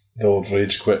old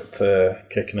rage quit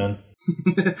kicking in.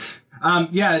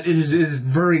 Yeah, it is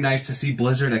very nice to see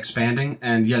Blizzard expanding,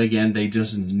 and yet again, they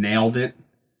just nailed it.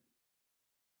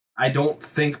 I don't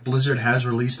think Blizzard has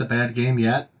released a bad game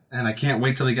yet, and I can't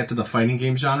wait till they get to the fighting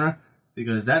game genre,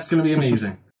 because that's going to be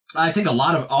amazing. I think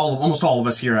almost all of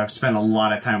us here have spent a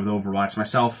lot of time with Overwatch.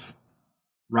 Myself,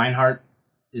 Reinhardt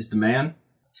is the man.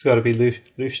 It's got to be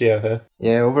Lucio here.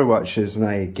 Yeah, Overwatch is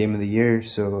my game of the year.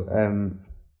 So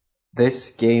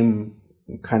this game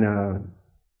kind of,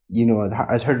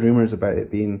 I'd heard rumors about it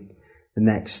being the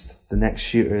next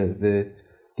shooter,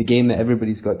 the game that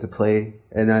everybody's got to play,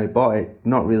 and I bought it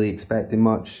not really expecting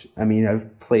much. I mean,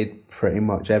 I've played pretty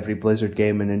much every Blizzard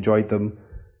game and enjoyed them.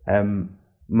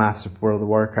 Massive World of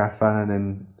Warcraft fan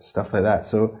and stuff like that.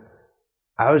 So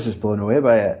I was just blown away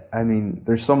by it. I mean,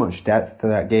 there's so much depth to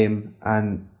that game,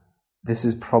 and this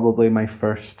is probably my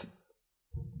first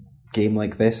game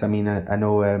like this. I mean, I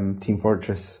know Team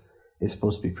Fortress is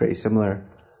supposed to be pretty similar,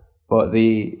 but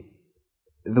the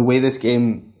way this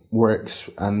game works,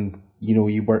 and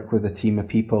you work with a team of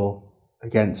people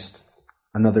against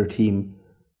another team,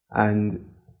 and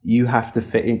you have to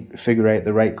figure out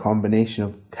the right combination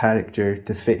of character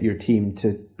to fit your team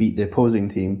to beat the opposing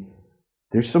team.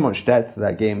 There's so much depth to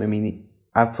that game. I mean,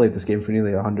 I've played this game for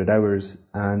nearly 100 hours,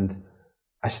 and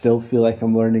I still feel like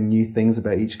I'm learning new things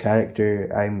about each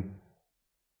character.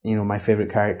 My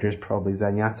favorite character is probably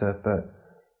Zenyatta, but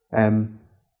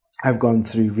I've gone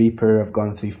through Reaper, I've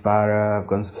gone through Pharah, I've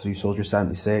gone through Soldier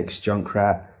 76,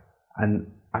 Junkrat,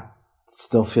 and I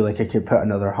still feel like I could put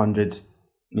another 100,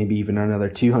 maybe even another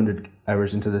 200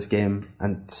 hours into this game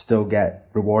and still get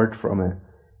reward from it.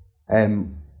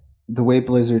 The way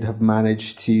Blizzard have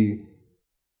managed to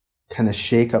kind of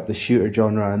shake up the shooter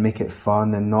genre and make it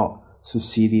fun and not so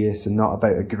serious and not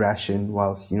about aggression,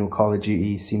 whilst Call of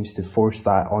Duty seems to force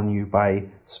that on you by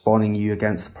spawning you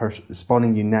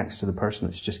spawning you next to the person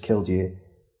that's just killed you,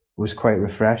 was quite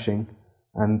refreshing.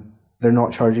 And they're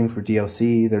not charging for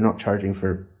DLC, they're not charging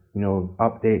for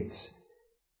updates.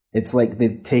 It's like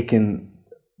they've taken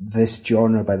this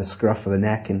genre by the scruff of the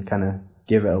neck and kind of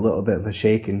give it a little bit of a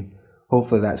shake, and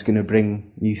hopefully that's going to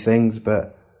bring new things.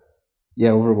 But yeah,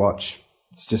 Overwatch,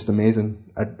 it's just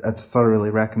amazing. I'd thoroughly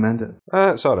recommend it.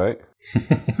 It's all right.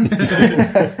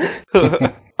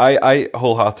 I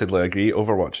wholeheartedly agree.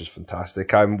 Overwatch is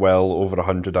fantastic. I'm well over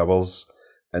 100 hours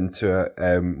into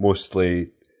it,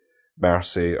 mostly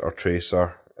Mercy or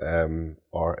Tracer,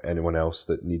 or anyone else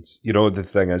that needs... the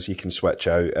thing is, you can switch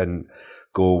out and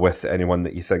go with anyone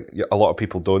that you think... A lot of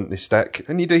people don't. They stick,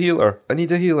 I need a healer, I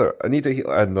need a healer, I need a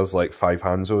healer, and there's like 5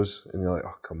 Hanzos, and you're like,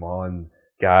 oh, come on,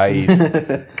 guys,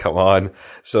 come on.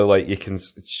 So you can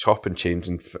chop and change,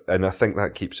 and I think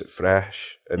that keeps it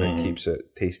fresh and it keeps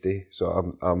it tasty. So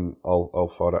I'm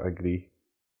all for it. I agree.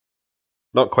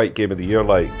 Not quite game of the year,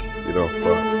 but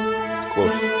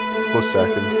close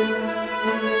second.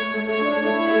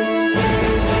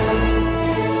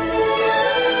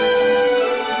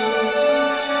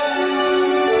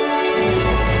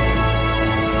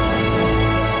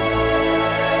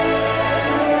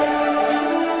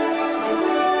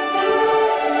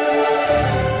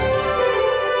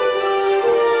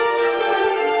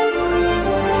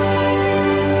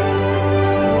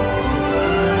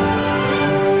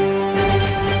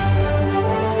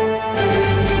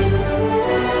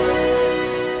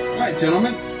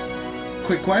 Gentlemen,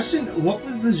 quick question. What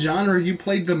was the genre you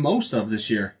played the most of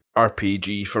this year?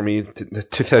 RPG for me.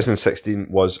 2016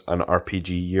 was an RPG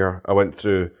year. I went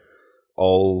through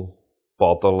all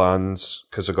Borderlands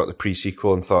because I got the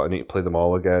pre-sequel and thought I need to play them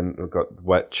all again. I got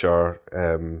Witcher,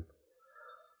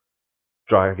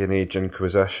 Dragon Age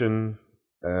Inquisition.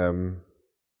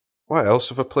 What else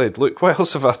have I played? Look, what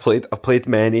else have I played? I've played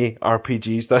many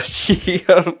RPGs this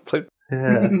year.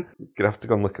 Yeah. Gonna have to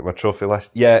go and look at my trophy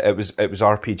list. Yeah, it was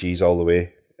RPGs all the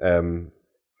way.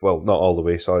 Well, not all the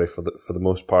way. Sorry, for the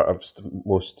most part, the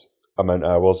most amount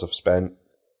of hours I've spent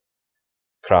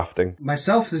crafting.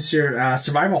 Myself this year,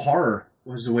 survival horror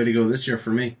was the way to go this year for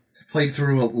me. Played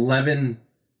through 11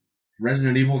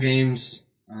 Resident Evil games,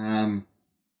 2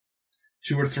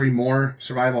 or 3 more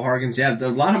survival horror games. Yeah, a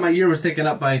lot of my year was taken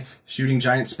up by shooting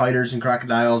giant spiders and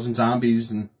crocodiles and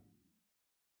zombies and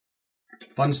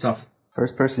fun stuff.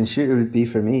 First person shooter would be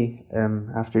for me.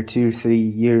 After 2 or 3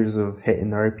 years of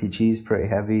hitting the RPGs pretty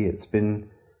heavy, it's been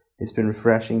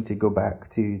refreshing to go back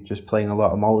to just playing a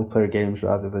lot of multiplayer games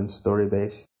rather than story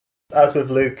based. As with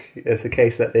Luke, it's the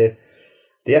case that the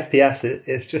FPS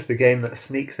it's just the game that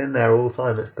sneaks in there all the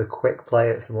time. It's the quick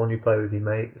play. It's the one you play with your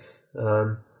mates.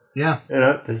 Yeah,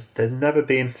 there's never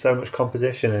been so much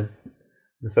competition in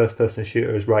the first person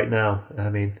shooters right now. I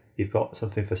mean, you've got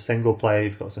something for single player,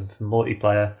 you've got something for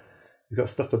multiplayer. You've got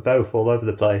stuff for both all over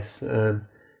the place.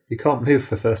 You can't move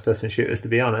for first-person shooters, to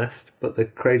be honest. But the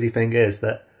crazy thing is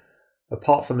that,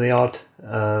 apart from the odd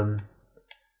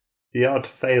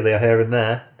failure here and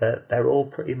there, they're all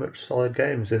pretty much solid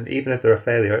games. And even if they're a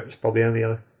failure, it's probably only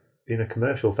been a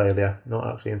commercial failure, not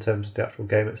actually in terms of the actual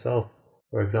game itself.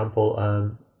 For example,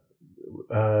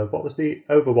 what was the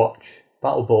Overwatch?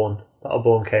 Battleborn.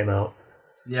 Battleborn came out.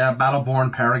 Yeah,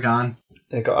 Battleborn, Paragon.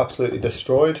 It got absolutely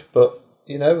destroyed, but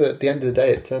you know, at the end of the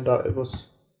day, it turned out it was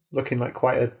looking like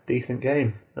quite a decent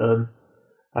game.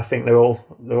 I think they're all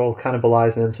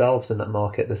cannibalising themselves in that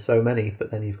market. There's so many,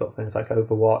 but then you've got things like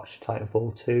Overwatch,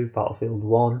 Titanfall 2, Battlefield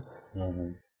 1.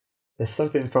 Mm-hmm. There's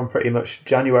something from pretty much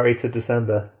January to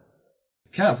December.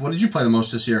 Kev, what did you play the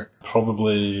most this year?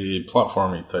 Probably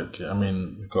platforming type game. I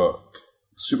mean, we've got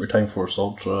Super Time Force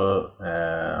Ultra.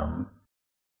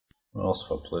 What else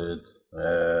have I played?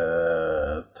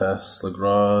 Tesla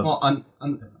Grad. Well,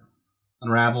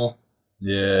 Unravel.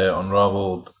 Yeah,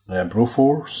 Unraveled.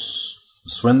 Broforce.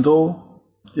 Swindle.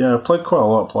 Yeah, I played quite a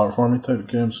lot of platforming type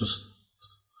games, just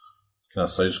kind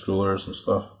of side scrollers and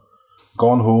stuff.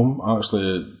 Gone Home,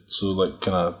 actually, so like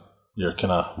your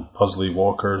kind of puzzly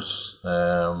walkers.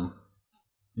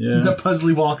 Yeah. The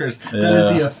Puzzly Walkers. Yeah. That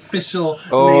is the official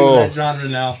name of that genre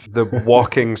now. The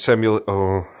walking simulator.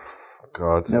 Oh,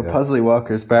 God. No, yeah. Puzzly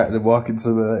Walker's better than Walking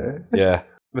Simulator. Yeah.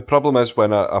 The problem is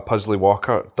when a puzzly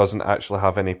walker doesn't actually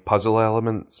have any puzzle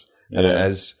elements, and it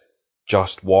is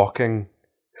just walking.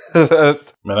 I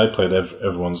mean, I played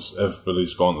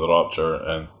everybody's gone to the Rapture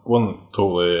and wasn't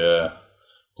totally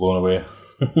blown away.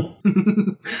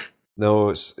 No,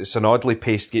 it's an oddly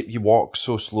paced game. You walk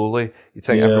so slowly, you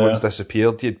think everyone's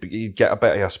disappeared. You'd get a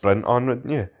bit of a sprint on,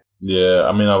 wouldn't you? Yeah,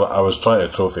 I mean, I was trying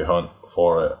to trophy hunt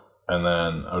for it, and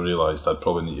then I realised I'd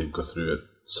probably need to go through it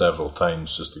several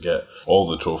times just to get all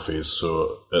the trophies.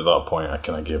 So at that point, I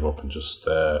kind of gave up and just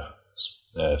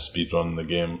speed run the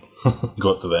game.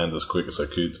 Got to the end as quick as I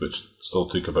could, which still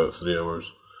took about 3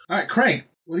 hours. All right, Craig,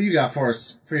 what do you got for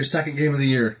us for your second game of the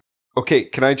year? Okay,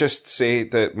 can I just say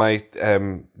that my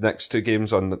next two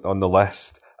games on the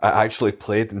list I actually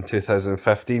played in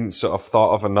 2015, so I've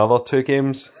thought of another two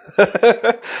games.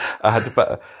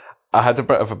 I had a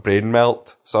bit of a brain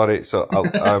melt. Sorry, so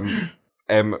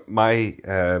my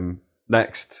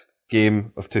next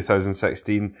game of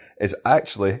 2016 is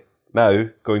actually now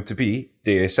going to be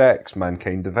Deus Ex: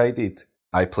 Mankind Divided.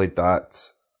 I played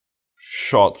that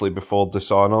shortly before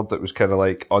Dishonored. It was kind of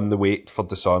like on the wait for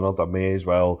Dishonored. I may as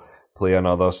well play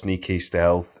another sneaky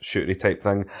stealth shooty type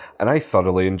thing, and I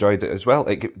thoroughly enjoyed it as well.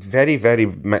 It got very, very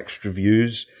mixed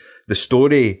reviews. The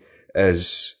story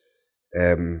is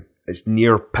it's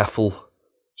near piffle.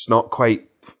 It's not quite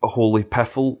wholly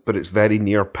piffle, but it's very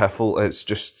near piffle. It's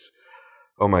just,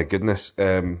 oh my goodness.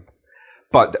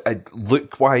 But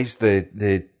look wise,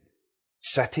 the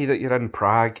city that you're in,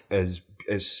 Prague, is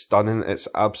stunning. It's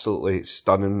absolutely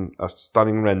stunning. A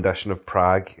stunning rendition of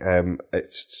Prague.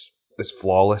 It's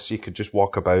flawless. You could just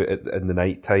walk about it in the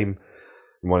night time.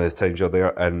 One of the times you're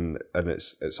there, and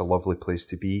it's a lovely place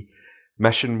to be.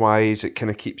 Mission wise, it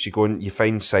kind of keeps you going. You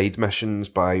find side missions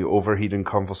by overhearing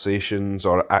conversations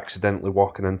or accidentally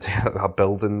walking into a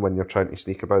building when you're trying to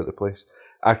sneak about the place.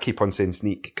 I keep on saying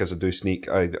sneak because I do sneak.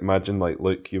 I imagine, like,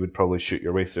 Luke, you would probably shoot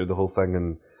your way through the whole thing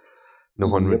and no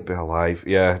one would be alive.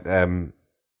 Yeah.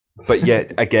 But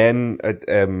yet again,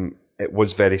 it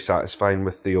was very satisfying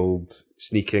with the old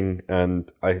sneaking,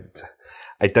 and I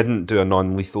didn't do a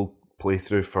non-lethal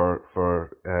playthrough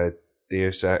for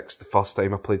Deus Ex the first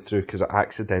time I played through because I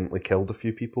accidentally killed a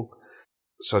few people.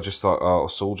 So I just thought, oh, I'll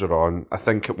soldier on. I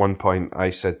think at one point I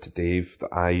said to Dave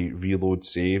that I reload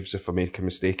saves if I make a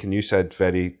mistake, and you said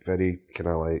very, very kind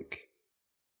of like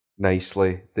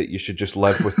nicely that you should just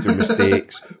live with your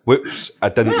mistakes. Whoops, I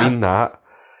didn't mean that.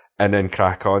 And then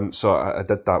crack on. So I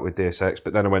did that with Deus Ex,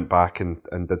 but then I went back and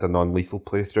did a non-lethal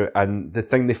playthrough. And the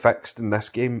thing they fixed in this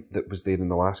game that was there in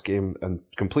the last game and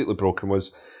completely broken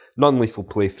was non-lethal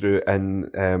playthrough.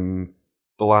 And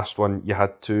the last one, you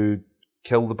had to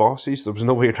kill the bosses. There was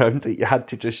no way around it. You had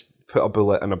to just put a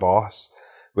bullet in a boss.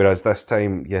 Whereas this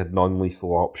time, you had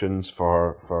non-lethal options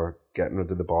for getting rid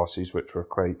of the bosses, which were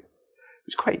it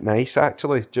was quite nice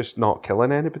actually, just not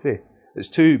killing anybody. It's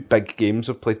two big games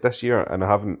I've played this year, and I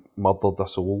haven't murdered a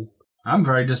soul. I'm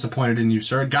very disappointed in you,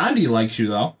 sir. Gandhi likes you,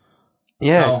 though.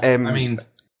 Yeah, so, I mean,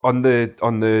 on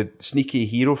the sneaky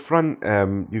hero front,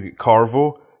 you get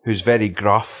Corvo, who's very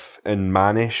gruff and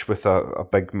mannish with a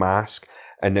big mask,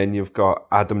 and then you've got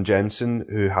Adam Jensen,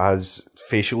 who has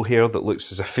facial hair that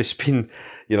looks as if it's been,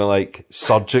 like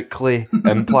surgically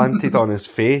implanted on his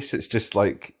face. It's just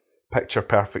like picture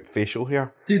perfect facial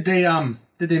hair. Did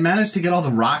they manage to get all the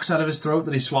rocks out of his throat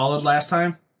that he swallowed last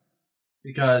time?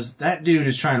 Because that dude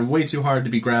is trying way too hard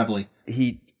to be gravelly.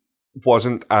 He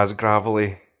wasn't as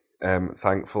gravelly,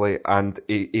 thankfully, and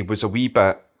he was a wee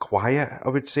bit quiet, I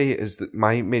would say, is that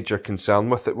my major concern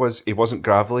with it was he wasn't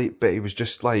gravelly, but he was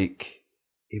just like,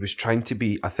 I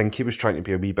think he was trying to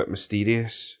be a wee bit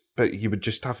mysterious, but you would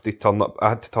just have to I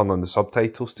had to turn on the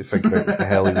subtitles to figure out what the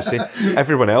hell he was saying.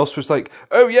 Everyone else was like,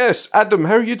 "Oh yes, Adam,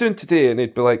 how are you doing today?" And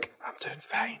he'd be like, "I'm doing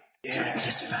fine. Yeah,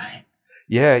 just fine.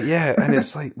 Yeah, yeah." And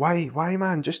it's like, why,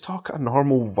 man? Just talk at a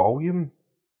normal volume.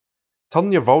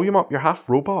 Turn your volume up. You're half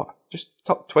robot. Just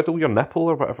twiddle your nipple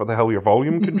or whatever the hell your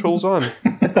volume control's on.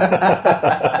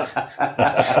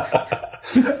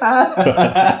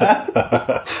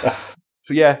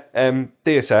 So yeah,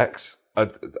 Deus Ex.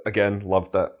 Again,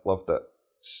 loved it.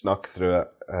 Snuck through it.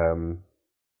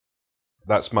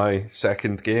 That's my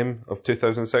second game of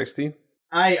 2016.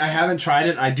 I haven't tried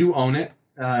it. I do own it.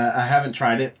 I haven't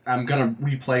tried it. I'm gonna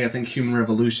replay, I think, Human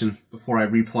Revolution before I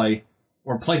replay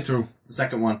or play through the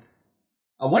second one.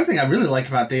 One thing I really like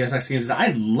about Deus Ex games is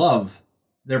I love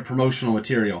their promotional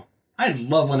material. I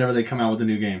love whenever they come out with a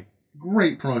new game.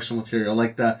 Great promotional material,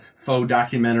 like the faux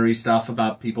documentary stuff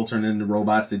about people turning into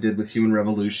robots they did with Human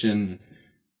Revolution.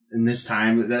 And this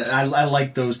time, I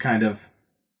like those kind of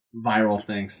viral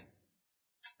things.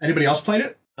 Anybody else played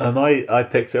it? I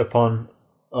picked it up on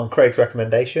Craig's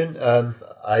recommendation.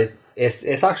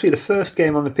 It's actually the first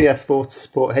game on the PS4 to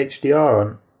support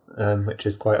HDR on, which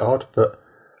is quite odd, but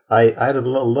I had a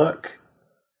little look.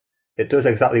 It does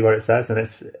exactly what it says, and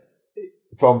it's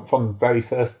from very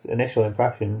first initial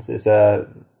impressions, it's a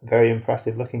very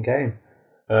impressive looking game.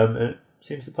 It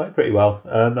seems to play pretty well.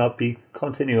 I'll be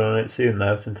continuing on it soon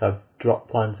though, since I've dropped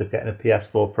plans of getting a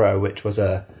PS4 Pro, which was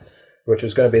going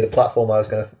to be the platform I was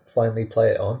going to finally play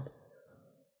it on.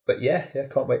 But yeah,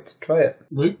 can't wait to try it.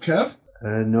 Luke, Kev?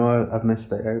 No, I've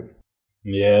missed it out.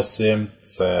 Yeah, same.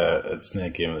 It's not a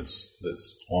game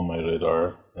that's on my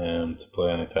radar to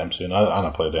play anytime soon. I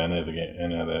haven't played any of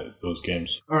those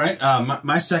games. All right.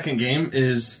 My second game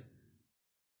is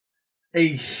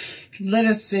a, let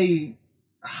us say,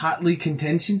 hotly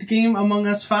contentioned game among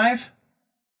us five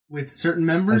with certain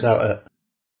members. I doubt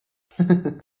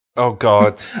it. Oh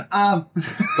God! Don't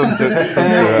do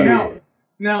it.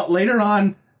 Now, later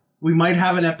on, we might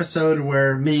have an episode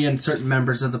where me and certain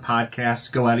members of the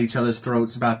podcast go at each other's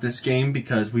throats about this game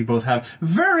because we both have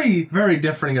very, very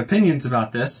differing opinions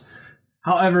about this.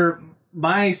 However,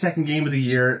 my second game of the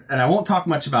year, and I won't talk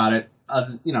much about it,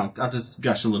 I'll just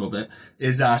gush a little bit,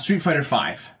 is Street Fighter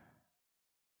V.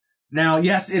 Now,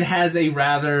 yes, it has a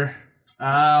rather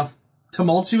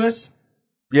tumultuous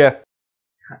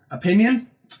opinion.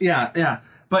 Yeah.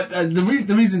 But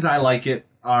the reasons I like it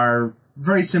are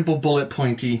very simple, bullet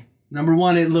pointy. Number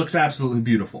one, it looks absolutely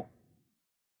beautiful.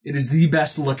 It is the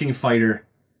best looking fighter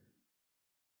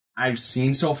I've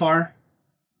seen so far.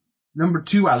 Number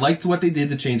two, I liked what they did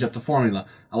to change up the formula.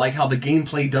 I like how the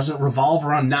gameplay doesn't revolve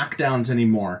around knockdowns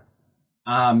anymore.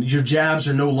 Your jabs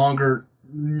are no longer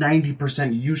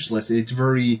 90% useless. It's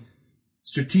very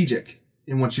strategic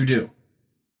in what you do.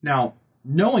 Now,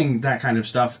 knowing that kind of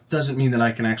stuff doesn't mean that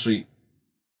I can actually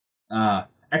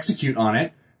execute on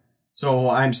it. So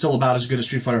I'm still about as good at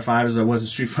Street Fighter V as I was at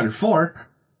Street Fighter 4.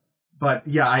 But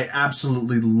yeah, I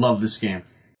absolutely love this game.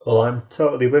 Well, I'm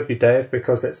totally with you, Dave,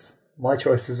 because it's my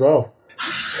choice as well.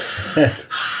 And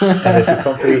it's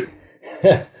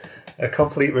a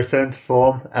complete return to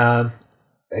form.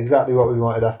 Exactly what we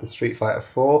wanted after Street Fighter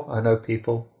 4. I know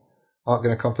people aren't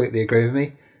going to completely agree with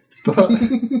me. But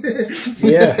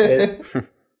yeah,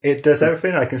 it does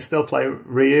everything. I can still play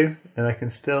Ryu, and I can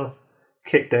still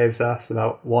kick Dave's ass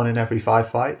about 1 in every 5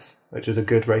 fights, which is a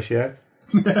good ratio.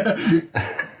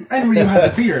 And Ryu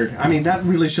has a beard. I mean, that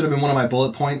really should have been one of my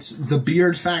bullet points. The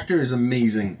beard factor is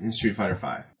amazing in Street Fighter V.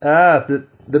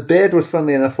 The beard was,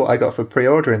 funnily enough, what I got for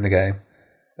pre-ordering the game.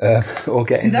 Or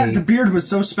getting the beard was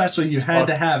so special you had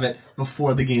to have it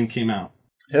before the game came out.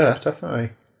 Yeah,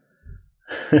 definitely.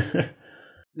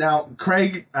 Now,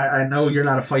 Craig, I know you're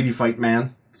not a fight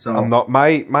man. So I'm not.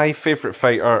 My favourite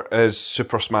fighter is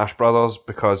Super Smash Brothers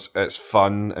because it's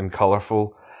fun and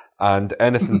colourful, and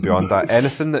anything beyond that,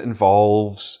 anything that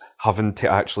involves having to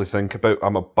actually think about,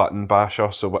 I'm a button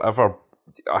basher, so whatever,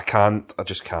 I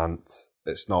just can't.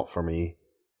 It's not for me.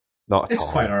 Not at all.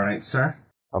 It's quite alright, sir.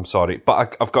 I'm sorry,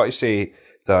 but I've got to say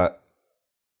that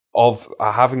of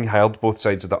having held both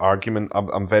sides of the argument,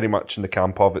 I'm very much in the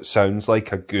camp of it sounds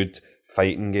like a good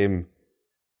fighting game.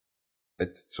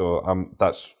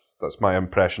 That's my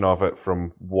impression of it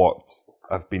from what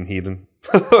I've been hearing.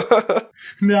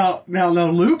 Now,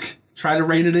 Luke, try to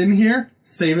rein it in here.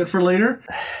 Save it for later.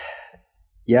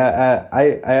 Yeah,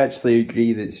 I actually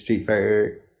agree that Street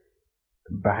Fighter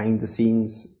behind the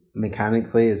scenes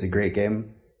mechanically is a great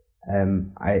game.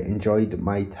 I enjoyed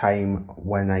my time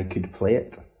when I could play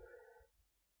it.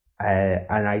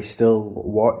 And I still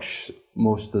watch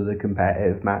most of the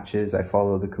competitive matches. I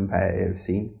follow the competitive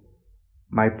scene.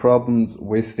 My problems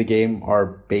with the game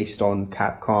are based on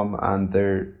Capcom and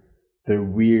their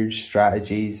weird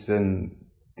strategies and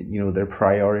their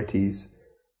priorities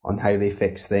on how they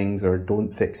fix things or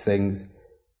don't fix things,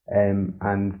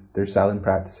 and their selling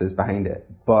practices behind it.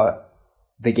 But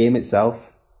the game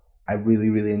itself, I really,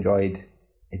 really enjoyed.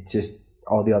 It just,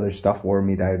 all the other stuff wore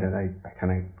me down, and I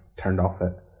kind of turned off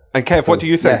it. And Kev, what do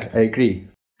you think? Yeah, I agree.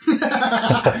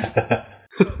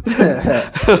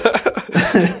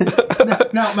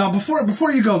 Now,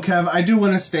 before you go, Kev, I do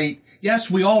want to state, yes,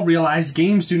 we all realize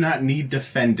games do not need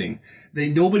defending.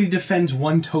 Nobody defends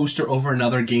one toaster over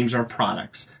another. Games are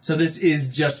products. So this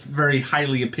is just very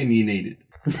highly opinionated.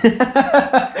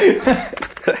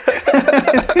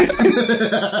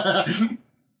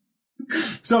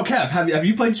 So, Kev, have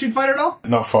you played Street Fighter at all?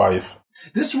 Not 5.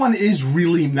 This one is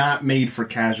really not made for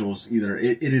casuals either.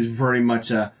 It is very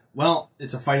much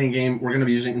it's a fighting game. We're going to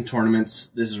be using it in tournaments.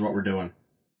 This is what we're doing.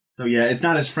 So yeah, it's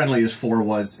not as friendly as 4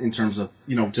 was in terms of,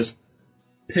 just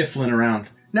piffling around.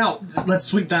 Now, let's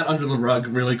sweep that under the rug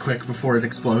really quick before it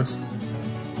explodes.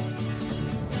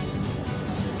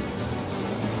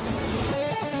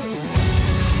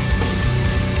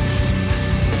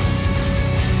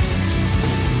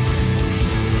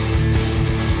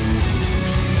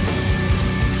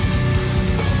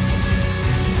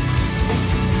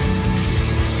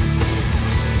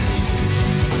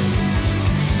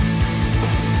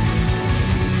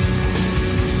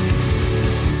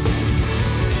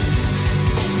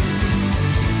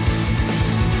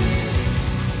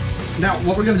 Now,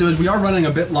 what we're going to do is we are running a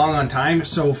bit long on time,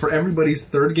 so for everybody's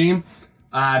third game,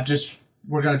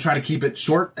 we're going to try to keep it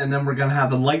short, and then we're going to have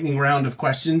the lightning round of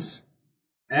questions,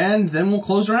 and then we'll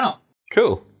close her out.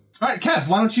 Cool. All right, Kev,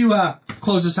 why don't you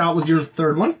close us out with your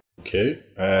third one? Okay.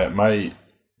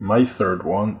 My third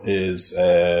one is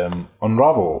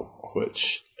Unravel,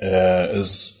 which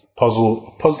is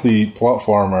puzzly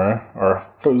platformer, or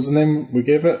what was the name we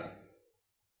gave it?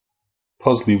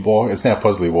 Puzzly Walk. It's not a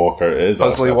Puzzly Walker. It is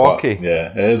Puzzly Walkie.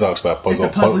 Yeah, it is actually a puzzle.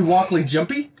 It's a Puzzly Walkly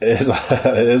Jumpy? It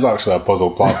is actually a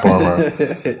puzzle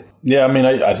platformer. Yeah, I mean,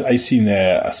 I seen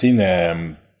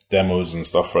demos and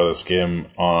stuff for this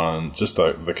game on just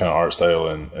the kind of art style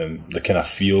and the kind of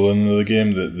feeling of the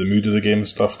game, the mood of the game and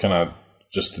stuff kind of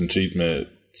just intrigued me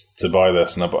to buy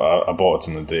this, and I bought it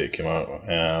on the day it came out.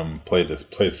 Played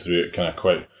through it kind of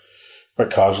quite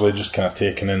casually, just kind of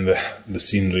taking in the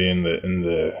scenery and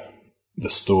the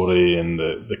story and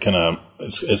the kind of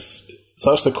it's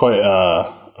actually quite a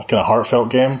kind of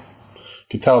heartfelt game. You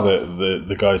can tell that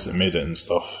the guys that made it and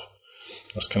stuff,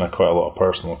 there's kind of quite a lot of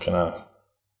personal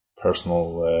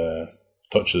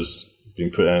touches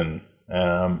being put in,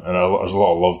 and there's a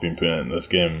lot of love being put in this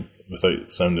game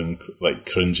without sounding like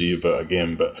cringy about a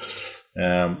game. But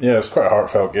yeah, it's quite a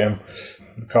heartfelt game.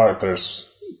 The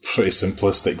character's pretty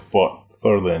simplistic, but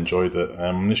thoroughly enjoyed it.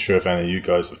 I'm not sure if any of you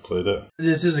guys have played it.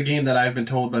 This is a game that I've been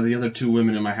told by the other 2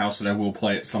 women in my house that I will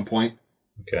play at some point.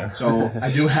 Okay. So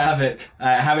I do have it.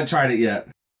 I haven't tried it yet.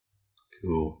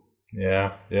 Cool.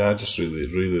 Yeah. I just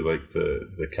really liked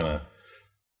the kind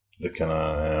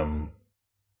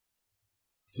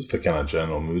of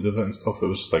general mood of it and stuff. It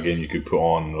was just a game you could put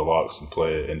on, relax, and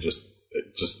play it, and just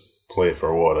play it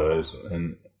for what it is,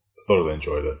 and thoroughly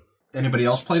enjoyed it. Anybody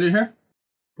else played it here?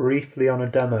 Briefly on a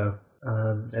demo.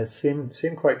 It seemed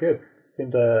quite good.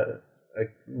 Seemed a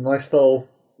nice little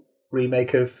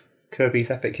remake of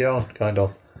Kirby's Epic Yarn, kind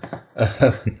of.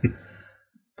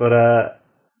 But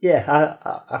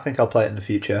yeah, I think I'll play it in the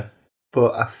future.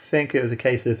 But I think it was a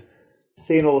case of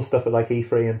seeing all the stuff at like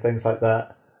E3 and things like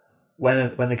that.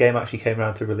 When the game actually came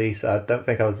around to release, I don't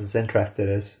think I was as interested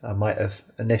as I might have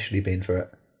initially been for it.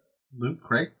 Luke,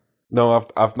 Craig? No,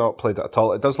 I've not played it at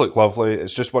all. It does look lovely.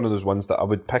 It's just one of those ones that I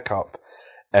would pick up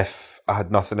if I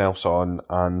had nothing else on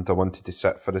and I wanted to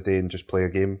sit for a day and just play a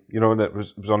game. And it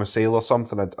was on a sale or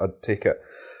something, I'd take it.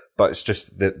 But it's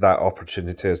just that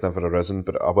opportunity has never arisen.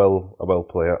 But I will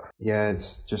play it. Yeah,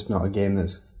 it's just not a game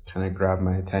that's kind of grabbed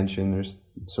my attention. There's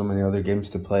so many other games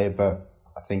to play, but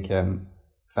I think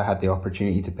if I had the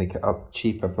opportunity to pick it up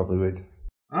cheap, I probably would.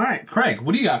 All right, Craig,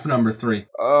 what do you got for number 3?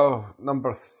 Oh,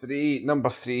 number three.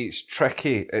 It's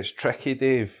tricky. It's tricky,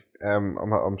 Dave.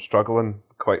 I'm struggling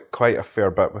quite a fair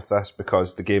bit with this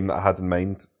because the game that I had in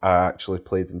mind I actually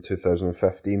played in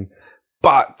 2015.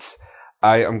 But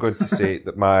I am going to say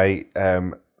that my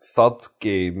third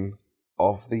game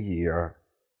of the year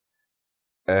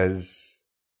is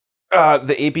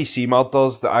the ABC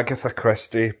Murders, the Agatha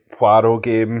Christie Poirot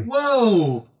game.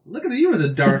 Whoa! Look at you with a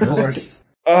dark horse.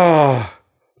 Oh,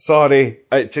 sorry.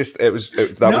 That was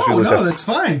really No, that's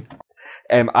fine.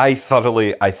 I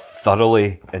thoroughly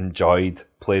enjoyed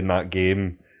playing that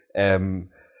game.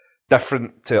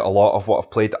 Different to a lot of what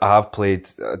I've played. I have played,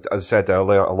 as I said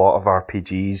earlier, a lot of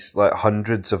RPGs, like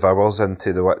hundreds of hours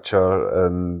into The Witcher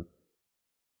and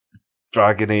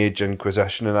Dragon Age,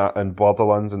 Inquisition and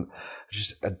Borderlands, and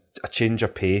just a change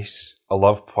of pace. I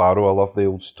love Poirot, I love the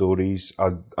old stories.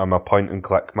 I'm a point and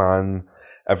click man.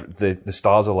 The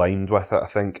stars aligned with it, I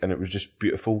think, and it was just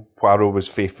beautiful. Poirot was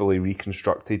faithfully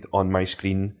reconstructed on my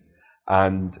screen,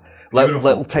 and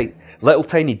little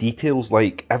tiny details,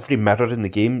 like every mirror in the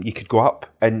game, you could go up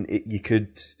and you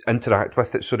could interact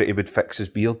with it so that he would fix his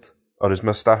beard or his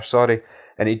moustache, sorry,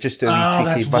 and he'd just do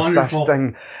a cheeky moustache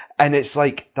thing. And it's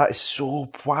like, that is so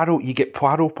Poirot. You get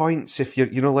Poirot points if you're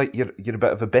a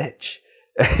bit of a bitch.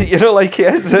 Like he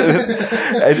is.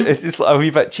 It's just like a wee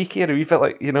bit cheeky and a wee bit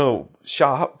like,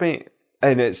 shut up, mate.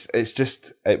 And I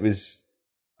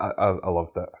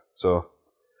loved it. So,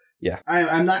 yeah.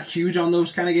 I'm not huge on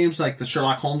those kind of games, like the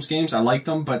Sherlock Holmes games. I like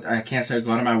them, but I can't say I go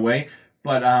out of my way.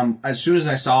 But as soon as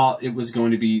I saw it was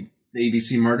going to be the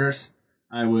ABC Murders,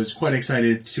 I was quite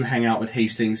excited to hang out with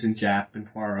Hastings and Japp and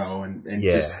Poirot and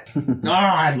just...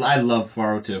 I love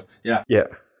Poirot too. Yeah. Yeah.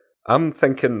 I'm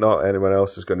thinking not anyone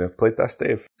else is going to have played this,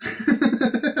 Dave.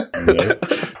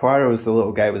 Poirot was the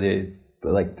little guy with the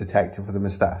detective with the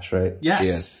moustache, right?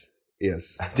 Yes.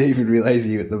 Yes. I didn't even realise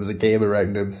there was a game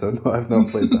around him, so no, I've not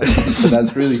played that. But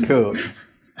that's really cool.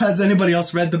 Has anybody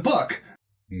else read the book?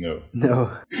 No.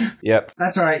 Yep.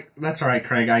 That's all right,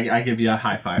 Craig. I give you a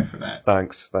high five for that.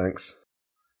 Thanks.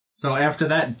 So after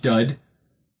that dud,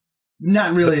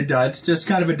 not really a dud, just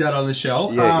kind of a dud on the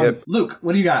show. Yep. Luke,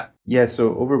 what do you got? Yeah,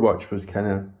 so Overwatch was kind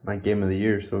of my game of the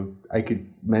year, so I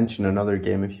could mention another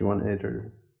game if you wanted,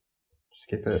 or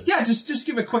skip it. Yeah, just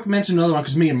give a quick mention of another one,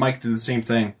 because me and Mike did the same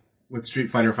thing with Street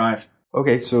Fighter V.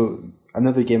 Okay, so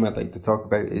another game I'd like to talk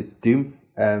about is Doom.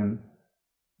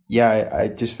 I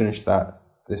just finished that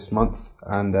this month,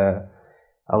 and I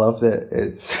loved it.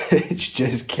 It's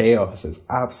just chaos. It's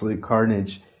absolute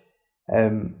carnage.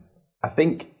 I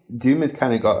think Doom had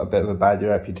kind of got a bit of a bad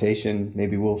reputation,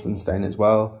 maybe Wolfenstein as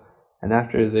well. And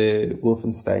after the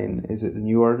Wolfenstein, is it the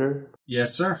New Order?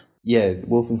 Yes, sir. Yeah,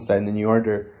 Wolfenstein, the New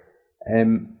Order.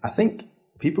 I think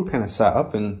people kind of sat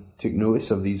up and took notice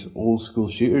of these old school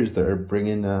shooters that are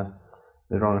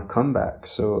they're on a comeback.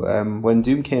 So when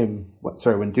Doom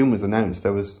was announced,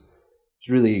 I was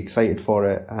really excited for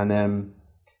it, and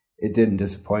it didn't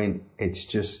disappoint. It's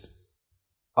just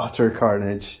utter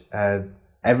carnage.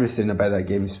 Everything about that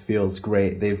game feels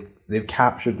great. They've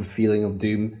captured the feeling of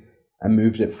Doom and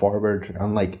moved it forward,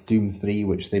 unlike Doom 3,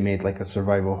 which they made like a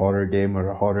survival horror game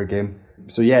or a horror game.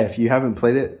 So yeah, if you haven't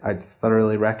played it, I'd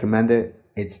thoroughly recommend it.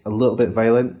 It's a little bit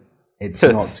violent, it's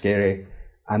not scary,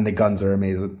 and the guns are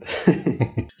amazing.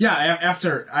 Yeah,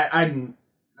 I'm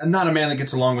not a man that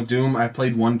gets along with Doom. I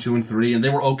played 1, 2, and 3, and they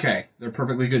were okay. They're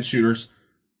perfectly good shooters.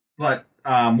 But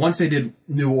once they did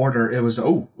New Order, it was,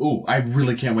 I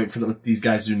really can't wait for what these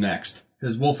guys do next.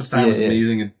 Because Wolfenstein was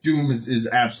amazing, and Doom is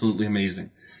absolutely amazing.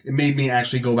 It made me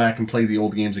actually go back and play the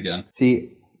old games again.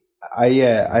 See,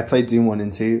 I played Doom 1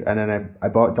 and 2, and then I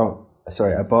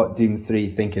bought Doom 3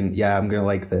 thinking, I'm going to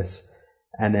like this.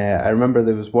 And I remember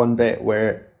there was one bit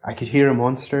where I could hear a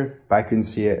monster, but I couldn't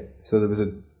see it. So there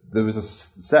was a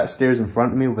set of stairs in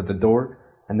front of me with a door,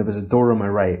 and there was a door on my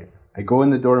right. I go in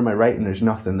the door on my right, and there's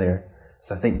nothing there.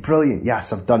 So I think, brilliant,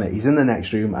 yes, I've done it. He's in the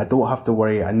next room. I don't have to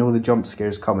worry. I know the jump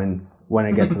scare's coming when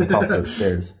I get to the top of the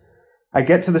stairs. I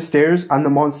get to the stairs, and the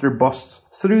monster busts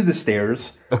through the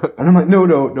stairs, and I'm like, no,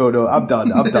 I'm done.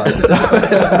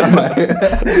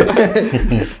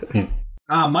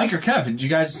 Mike or Kev, did you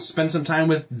guys spend some time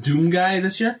with Doom Guy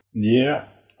this year? Yeah,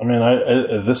 I mean,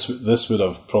 this would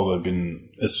have probably been.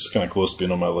 This was kind of close to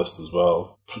being on my list as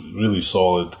well. Really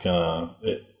solid, kind of.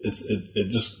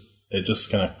 It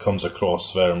just kind of comes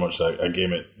across very much like a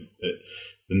game.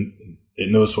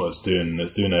 It knows what it's doing.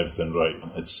 It's doing everything right.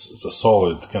 It's a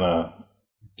solid kind of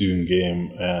Doom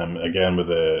game. Again with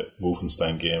the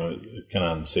Wolfenstein game, kind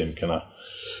of in the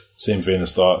same vein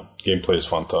as that. Gameplay is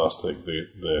fantastic.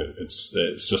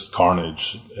 It's just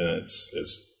carnage, and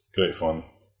it's great fun,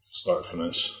 start to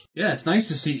finish. Yeah, it's nice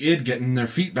to see id getting their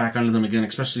feet back under them again,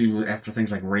 especially after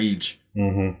things like Rage.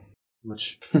 Mm-hmm.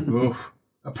 Which,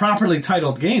 a properly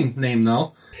titled game name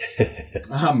though.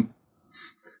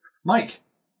 Mike,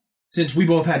 since we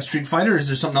both had Street Fighter, is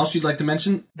there something else you'd like to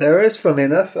mention? There is, funnily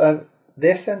enough.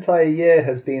 This entire year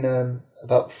has been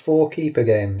about 4 Keeper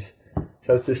games.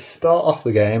 So to start off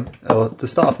the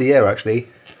year actually,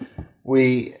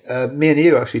 me and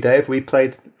you actually, Dave, we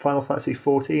played Final Fantasy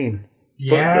 14.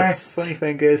 Yes! But the funny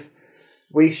thing is,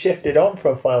 we shifted on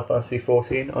from Final Fantasy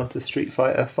 14 onto Street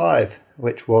Fighter 5,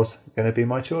 which was going to be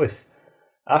my choice.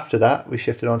 After that, we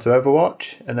shifted on to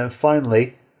Overwatch, and then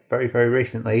finally, very, very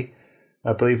recently,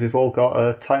 I believe we've all got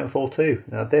a Titanfall 2.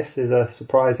 Now, this is a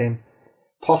surprising,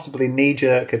 possibly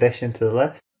knee-jerk addition to the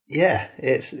list. Yeah,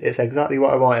 it's exactly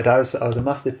what I wanted. I was a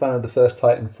massive fan of the first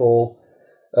Titanfall.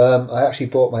 I actually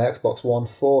bought my Xbox One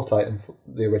for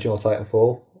the original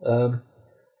Titanfall.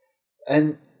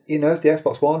 And, the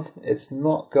Xbox One, it's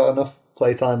not got enough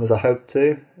playtime as I hoped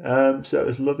to. So it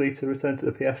was lovely to return to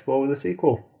the PS4 with a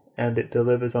sequel. And it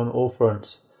delivers on all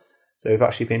fronts. So we've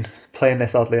actually been playing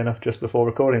this, oddly enough, just before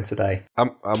recording today.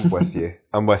 I'm with you.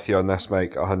 I'm with you on this,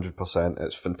 Mike, 100%.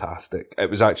 It's fantastic. It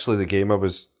was actually the game I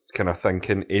was kind of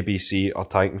thinking, ABC or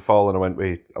Titanfall, and I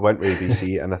went with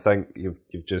ABC, and I think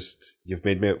you've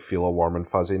made me feel all warm and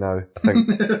fuzzy now. I think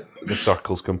the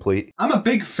circle's complete. I'm a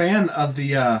big fan of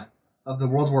the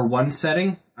World War I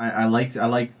setting. I like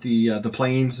the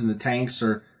planes and the tanks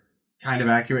are kind of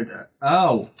accurate.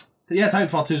 Oh, yeah,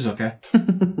 Titanfall 2 is okay.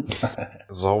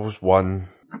 There's always one.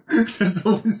 There's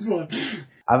always one.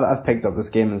 I've picked up this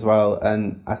game as well,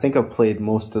 and I think I've played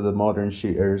most of the modern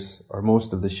shooters, or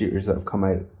most of the shooters that have come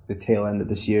out the tail end of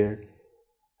this year.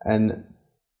 And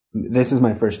this is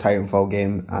my first Titanfall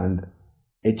game, and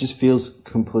it just feels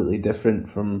completely different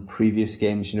from previous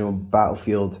games.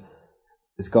 Battlefield,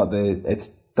 it's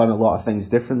done a lot of things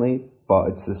differently, but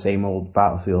it's the same old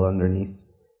Battlefield underneath.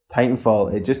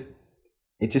 Titanfall, it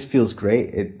just feels great.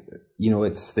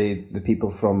 It's the people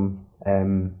from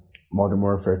Modern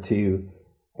Warfare 2,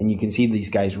 and you can see these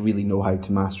guys really know how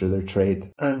to master their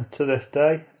trade. And to this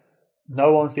day,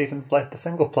 no one's even played the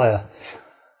single player.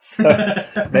 So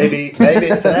maybe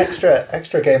it's an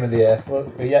extra game of the year.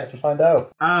 We're yet to find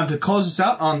out. To close us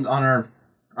out on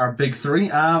our big three,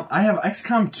 I have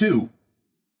XCOM 2,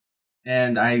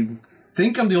 and I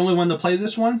think I'm the only one to play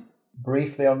this one.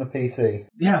 Briefly on the PC.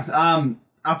 Yeah,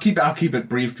 I'll keep it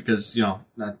brief because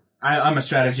I'm a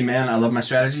strategy man. I love my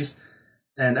strategies,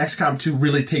 and XCOM 2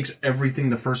 really takes everything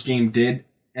the first game did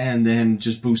and then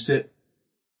just boosts it.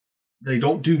 They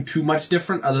don't do too much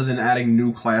different other than adding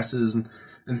new classes and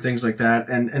things like that.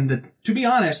 And to be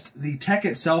honest, the tech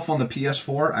itself on the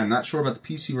PS4, I'm not sure about the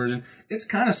PC version, it's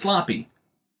kind of sloppy,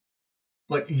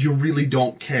 but you really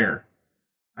don't care.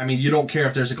 I mean, you don't care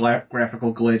if there's a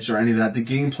graphical glitch or any of that. The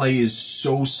gameplay is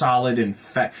so solid and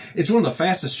it's one of the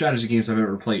fastest strategy games I've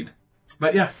ever played.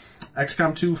 But yeah,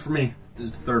 XCOM 2 for me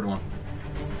is the third one.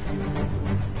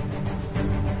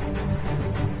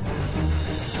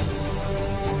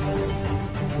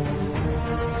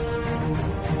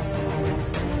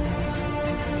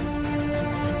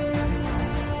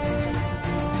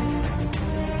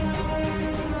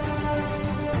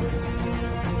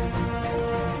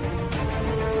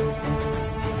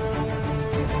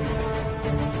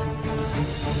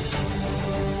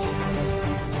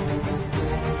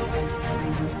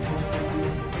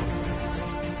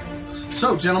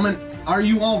 So, gentlemen, are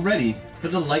you all ready for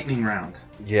the lightning round?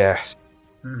 Yes.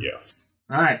 Yes.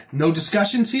 Alright, no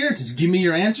discussions here, just give me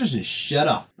your answers and shut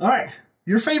up. Alright,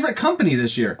 your favorite company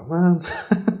this year? Well,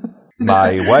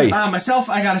 My wife. Myself,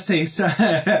 I gotta say,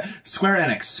 Square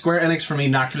Enix. Square Enix for me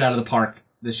knocked it out of the park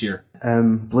this year.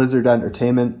 Blizzard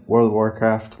Entertainment, World of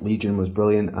Warcraft, Legion was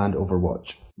brilliant, and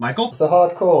Overwatch. Michael? It's a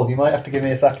hard call. You might have to give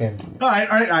me a second. Alright,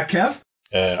 Kev?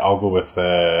 I'll go with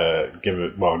given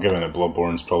it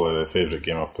Bloodborne's probably the favourite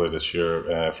game I've played this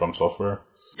year from Software.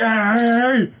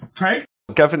 Yay! Craig?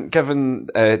 Given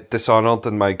Dishonored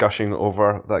and my gushing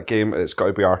over that game, it's got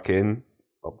to be Arcane,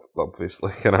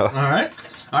 obviously. Alright,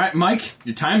 Mike,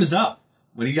 your time is up.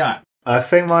 What do you got? I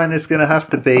think mine is going to have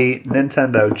to be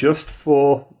Nintendo, just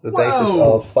for the basis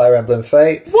of Fire Emblem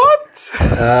Fates. What?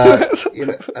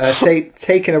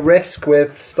 Taking a risk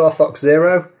with Star Fox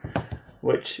Zero,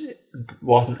 which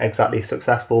wasn't exactly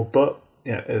successful, but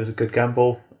it was a good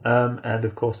gamble. And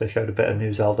of course, they showed a bit of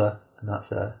new Zelda, and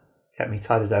that's kept me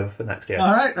tided over for next year.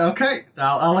 All right, okay,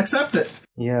 I'll accept it.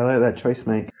 Yeah, I like that choice,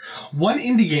 Mike. One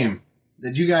indie game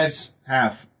that you guys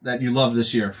have that you love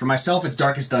this year. For myself, it's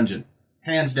Darkest Dungeon.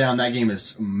 Hands down, that game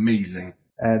is amazing.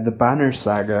 The Banner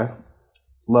Saga,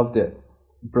 loved it.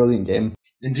 Brilliant game.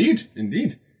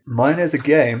 Indeed. Mine is a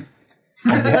game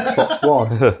on the Xbox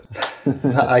One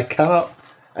that I cannot...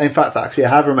 In fact, actually, I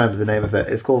have remembered the name of it.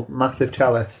 It's called Massive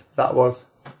Chalice. That was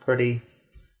pretty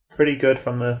good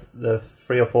from the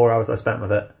 3 or 4 hours I spent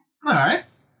with it. All right.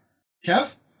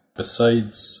 Kev?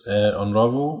 Besides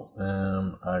Unravel,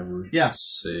 I would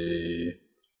say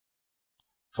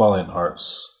Valiant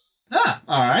Hearts.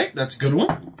 All right. That's a good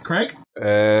one. Craig?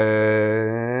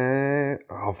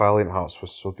 Valiant Hearts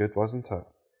was so good, wasn't it?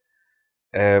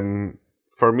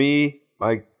 For me,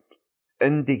 my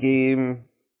indie game,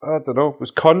 I don't know,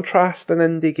 was Contrast an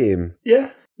indie game?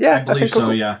 Yeah, Yeah, I believe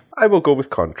so, yeah. I will go with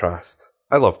Contrast.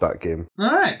 I love that game. All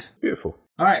right. Beautiful.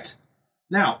 All right.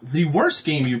 Now, the worst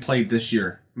game you played this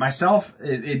year. Myself,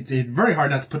 it's very hard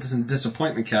not to put this in the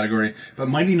disappointment category, but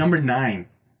Mighty Number 9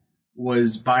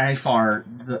 was by far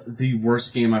the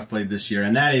worst game I've played this year,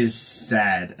 and that is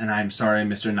sad, and I'm sorry,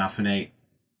 Mr. Nafinate.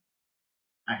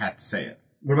 I had to say it.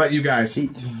 What about you guys?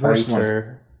 Worst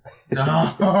one.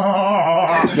 No,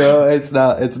 it's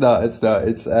not.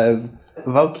 It's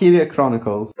Valkyria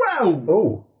Chronicles. Whoa!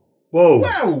 Oh. Whoa.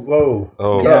 Whoa! Whoa.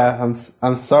 Oh. Yeah,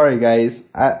 I'm sorry, guys.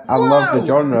 I love the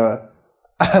genre.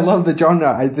 I love the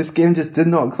genre. This game just did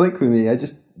not click with me. I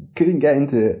just couldn't get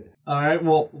into it. All right,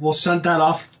 well, we'll shunt that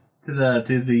off to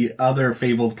the other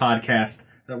fabled podcast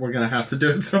that we're gonna have to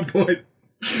do at some point.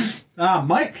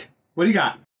 Mike, what do you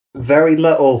got? Very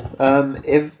little.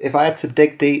 If I had to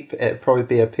dig deep, it'd probably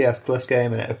be a PS Plus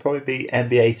game, and it'd probably be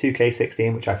NBA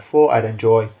 2K16, which I thought I'd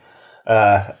enjoy.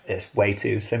 It's way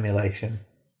too simulation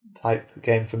type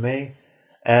game for me,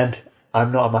 and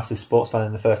I'm not a massive sports fan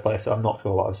in the first place, so I'm not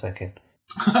sure what I was thinking.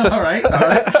 all right.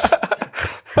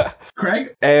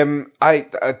 Craig? I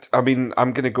mean,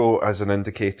 I'm going to go as an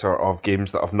indicator of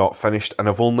games that I've not finished, and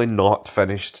I've only not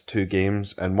finished 2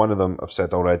 games, and one of them I've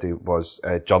said already was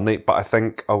Journey, but I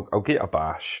think I'll get a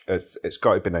bash. It's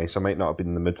got to be nice. I might not have been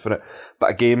in the mood for it,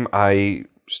 but a game I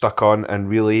stuck on and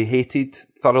really hated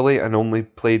thoroughly and only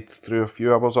played through a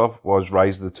few hours of was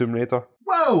Rise of the Tomb Raider.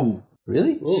 Whoa!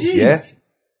 Really? Jeez!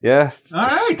 Yeah. All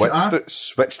right.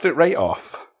 Switched it right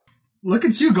off. Look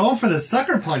at you going for the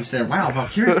sucker punch there. Wow,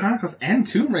 Valkyria Chronicles and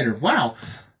Tomb Raider. Wow.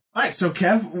 All right, so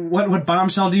Kev, what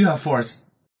bombshell do you have for us?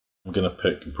 I'm going to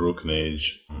pick Broken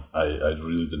Age. I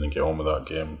really didn't get on with that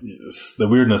game. The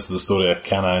weirdness of the story I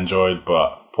kind of enjoyed,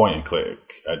 but point and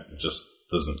click, it just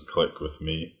doesn't click with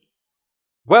me.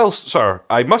 Well, sir,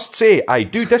 I must say I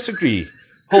do disagree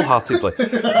wholeheartedly.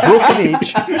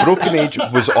 Broken Age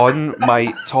was on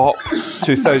my top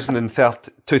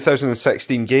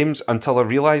 2016 games until I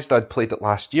realised I'd played it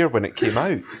last year when it came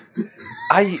out.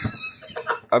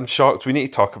 I'm shocked. We need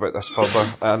to talk about this further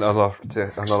another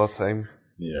time.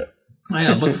 Yeah.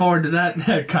 I look forward to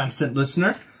that, constant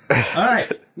listener. All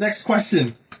right, next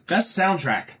question. Best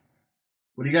soundtrack.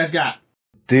 What do you guys got?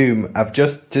 Doom. I've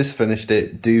just finished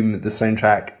it. Doom, the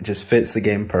soundtrack just fits the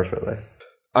game perfectly.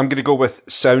 I'm going to go with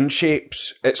Sound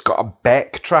Shapes. It's got a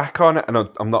Beck track on it, and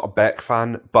I'm not a Beck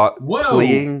fan, but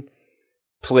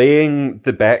playing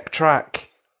the Beck track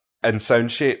in Sound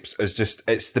Shapes is just,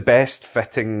 it's the best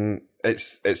fitting.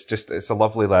 It's a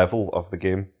lovely level of the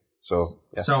game. So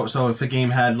yeah. So if the game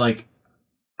had like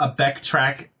a Beck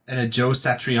track and a Joe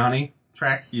Satriani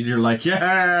track, you're like,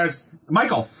 yes,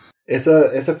 Michael. It's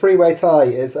a three-way tie.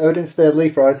 It's Odin Sphere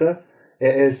Leaf Riser,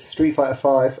 it is Street Fighter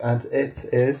V, and it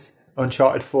is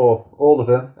Uncharted 4. All of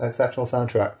them exceptional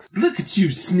soundtracks. Look at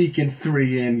you sneaking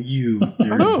 3 in, you.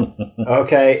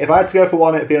 Okay, if I had to go for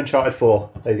one, it'd be Uncharted 4.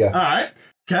 There you go. All right,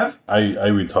 Kev.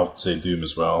 I would have to say Doom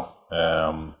as well.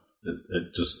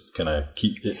 It just kind of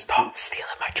Stop stealing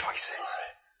my choices.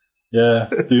 Yeah,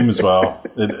 Doom as well.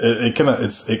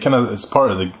 It's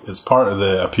part of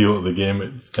the appeal of the game.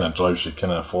 It kind of drives you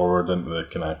kind of forward into the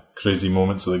kind of crazy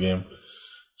moments of the game.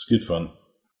 It's good fun.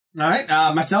 All right,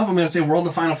 myself, I'm going to say World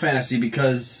of Final Fantasy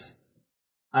because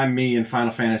I'm me and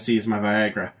Final Fantasy is my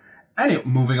Viagra. Anyway,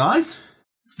 moving on.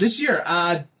 This year,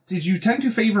 did you tend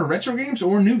to favor retro games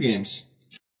or new games?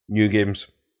 New games.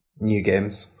 New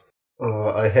games.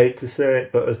 Oh, I hate to say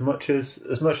it, but as much as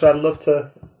I'd love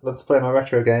to play my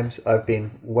retro games, I've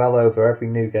been well over every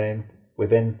new game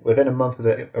within a month of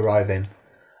it arriving.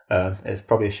 It's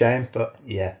probably a shame, but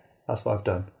yeah, that's what I've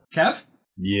done. Kev?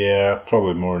 Yeah,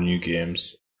 probably more new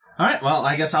games. All right, well,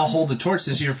 I guess I'll hold the torch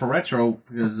this year for retro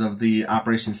because of the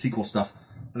Operation Sequel stuff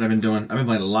that I've been doing. I've been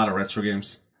playing a lot of retro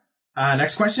games.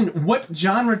 Next question. What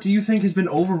genre do you think has been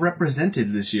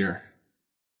overrepresented this year?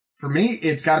 For me,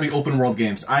 it's got to be open world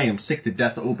games. I am sick to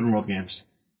death of open world games.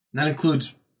 And that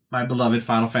includes my beloved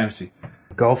Final Fantasy.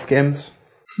 Golf games.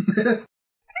 That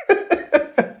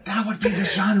would be the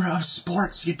genre of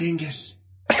sports, you dingus.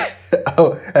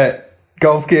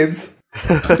 Golf games.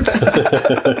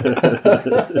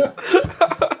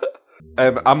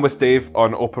 I'm with Dave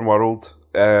on open world.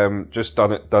 Just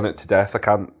done it to death. I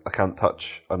can't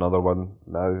touch another one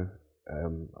now.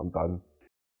 I'm done.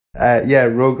 Yeah,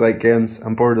 roguelike games.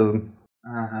 I'm bored of them.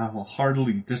 I will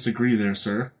heartily disagree there,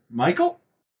 sir. Michael?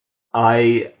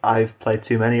 I've played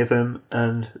too many of them,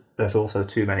 and there's also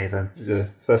too many of them. The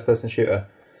first-person shooter.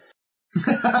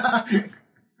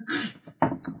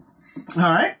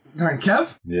 All right,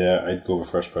 Kev? Yeah, I'd go with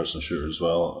first-person shooter as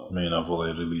well. I mean, I've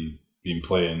only really been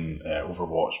playing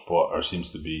Overwatch, but there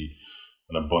seems to be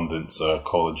an abundance of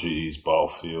Call of Duties,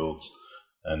 Battlefields,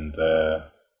 and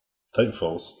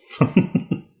Titanfalls.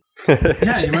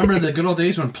 Yeah, you remember the good old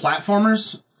days when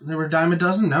platformers, they were a dime a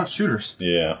dozen? Now it's shooters.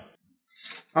 Yeah.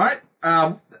 All right.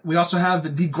 We also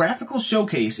have the graphical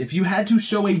showcase. If you had to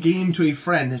show a game to a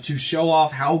friend to show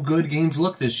off how good games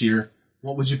look this year,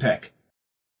 what would you pick?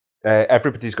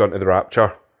 Everybody's gone to the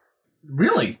Rapture.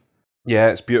 Really? Yeah,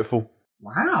 it's beautiful.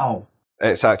 Wow.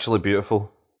 It's actually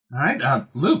beautiful. All right,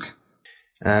 Luke.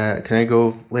 Can I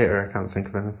go later? I can't think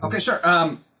of anything. Okay, sure.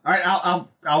 All right,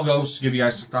 I'll go give you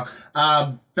guys some talk.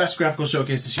 Best graphical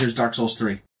showcase this year is Dark Souls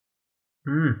 3.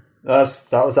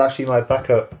 That was actually my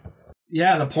backup.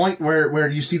 Yeah, the point where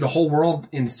you see the whole world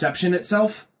inception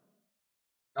itself.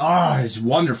 It's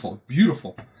wonderful,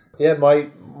 beautiful. Yeah, my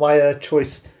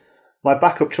choice, my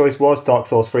backup choice was Dark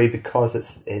Souls 3 because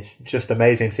it's just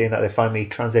amazing seeing that they finally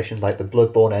transitioned like the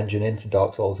Bloodborne engine into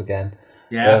Dark Souls again.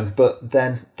 Yeah. But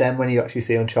then when you actually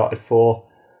see Uncharted 4,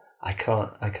 I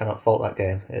cannot fault that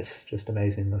game. It's just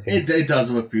amazing looking. It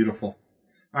does look beautiful.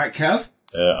 All right, Kev.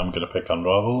 I'm going to pick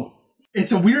Unravel.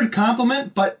 It's a weird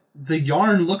compliment, but the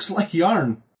yarn looks like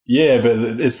yarn. Yeah, but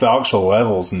it's the actual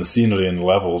levels and the scenery and the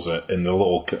levels and the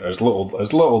little. There's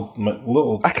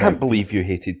little. I can't believe you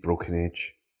hated Broken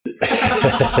Age.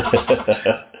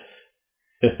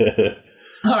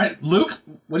 All right, Luke,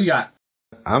 what do you got?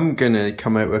 I'm gonna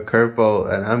come out with a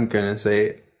curveball, and I'm gonna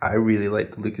say I really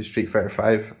like the look of Street Fighter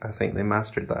 5. I think they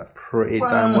mastered that pretty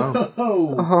damn well.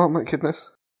 Oh my goodness!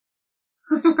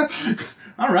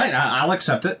 All right, I'll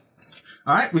accept it.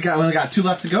 All right, we only got 2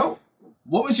 left to go.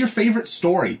 What was your favorite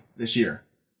story this year?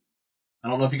 I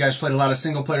don't know if you guys played a lot of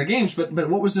single-player games, but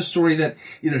what was the story that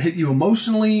either hit you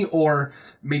emotionally or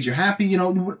made you happy? You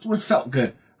know, what felt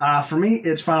good? For me,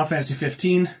 it's Final Fantasy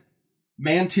 15.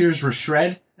 Man, tears were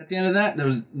shed at the end of that. There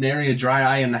was nary a dry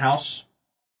eye in the house.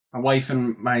 My wife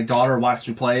and my daughter watched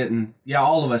me play it, and yeah,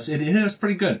 all of us. It hit us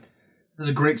pretty good. It was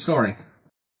a great story.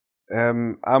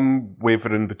 I'm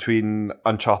wavering between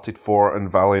Uncharted 4 and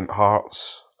Valiant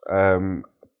Hearts,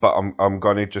 but I'm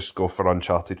going to just go for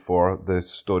Uncharted 4. The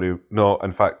story,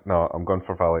 I'm going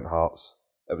for Valiant Hearts.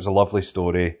 It was a lovely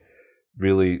story,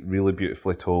 really, really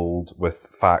beautifully told, with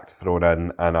fact thrown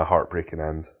in and a heartbreaking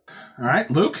end. All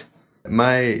right, Luke?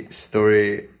 My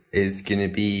story is going to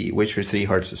be Witcher 3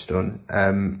 Hearts of Stone.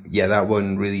 That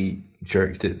one really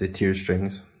jerked at the tear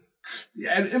strings.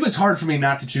 Yeah, it was hard for me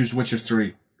not to choose Witcher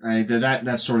 3.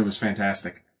 That story was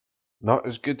fantastic. Not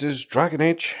as good as Dragon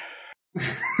Age.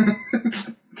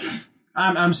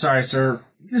 I'm sorry, sir.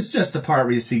 This is just the part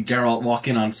where you see Geralt walk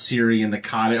in on Ciri in the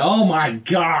cottage. Oh my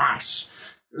gosh!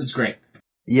 It was great.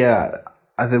 Yeah,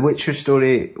 the Witcher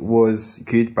story was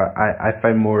good, but I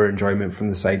found more enjoyment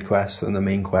from the side quests than the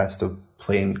main quest of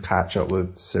playing catch up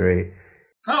with Ciri.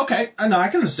 Oh, okay, no, I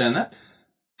can understand that.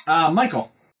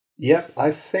 Michael? Yep,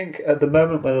 I think at the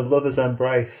moment where the lovers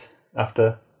embrace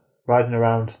after riding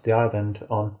around the island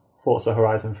on Forza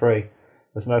Horizon 3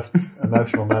 was the most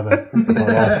emotional moment in my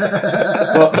life.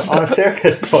 But on a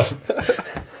serious point,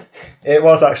 it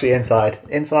was actually Inside,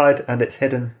 and its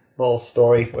hidden little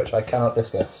story, which I cannot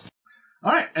discuss.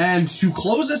 All right, and to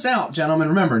close us out, gentlemen,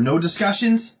 remember, no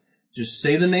discussions. Just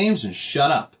say the names and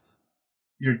shut up.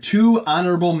 Your 2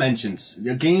 honorable mentions,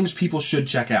 the games people should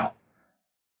check out.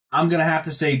 I'm going to have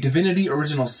to say Divinity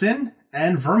Original Sin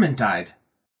and Vermintide.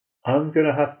 I'm going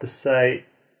to have to say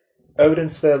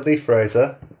Odinsphere Leaf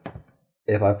Razor,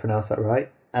 if I pronounce that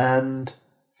right, and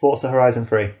Forza Horizon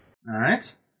 3. All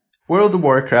right. World of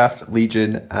Warcraft,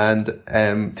 Legion,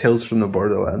 and Tales from the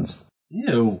Borderlands.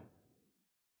 Ew.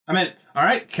 I mean, all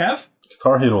right, Kev?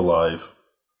 Guitar Hero Live.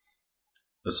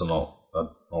 It's an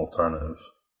alternative.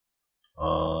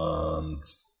 And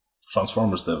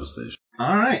Transformers Devastation.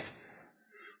 All right.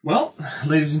 Well,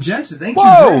 ladies and gents, thank you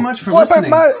very much for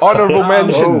listening. What about my honorable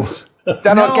mentions? Did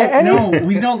I not get any? No,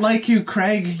 we don't like you,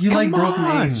 Craig. You like Broken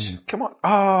Age. Come on. Oh.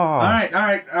 All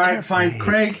right, fine.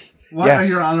 Craig, what are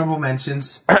your honorable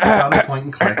mentions? About point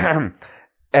and click.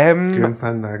 Grim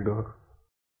Fandango.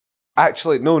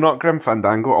 Actually, no, not Grim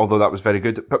Fandango, although that was very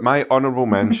good. But my honourable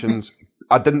mentions,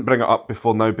 I didn't bring it up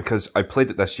before now because I played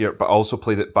it this year, but I also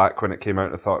played it back when it came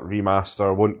out. I thought remaster,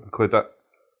 I won't include it.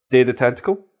 Day of the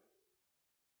Tentacle.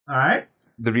 All right.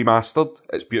 The remastered,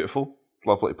 it's beautiful. It's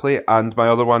lovely to play. And my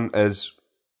other one is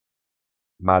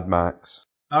Mad Max.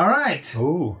 All right.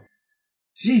 Ooh.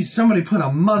 Geez, somebody put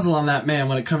a muzzle on that man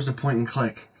when it comes to point and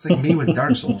click. It's like me with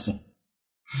Dark Souls.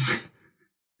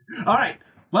 All right.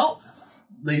 Well,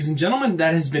 ladies and gentlemen,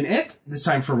 that has been it. This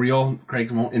time for real.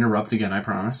 Craig won't interrupt again, I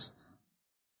promise.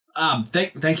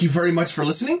 Thank you very much for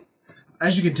listening.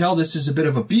 As you can tell, this is a bit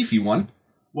of a beefy one.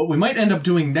 What we might end up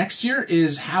doing next year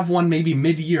is have one maybe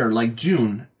mid-year, like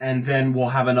June, and then we'll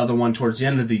have another one towards the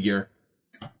end of the year.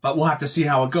 But we'll have to see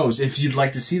how it goes. If you'd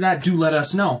like to see that, do let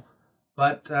us know.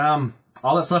 But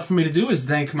all that's left for me to do is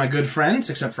thank my good friends,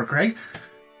 except for Craig,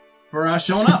 for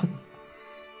showing up.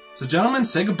 So, gentlemen,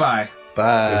 say goodbye.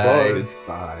 Bye.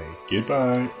 Goodbye.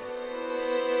 Goodbye.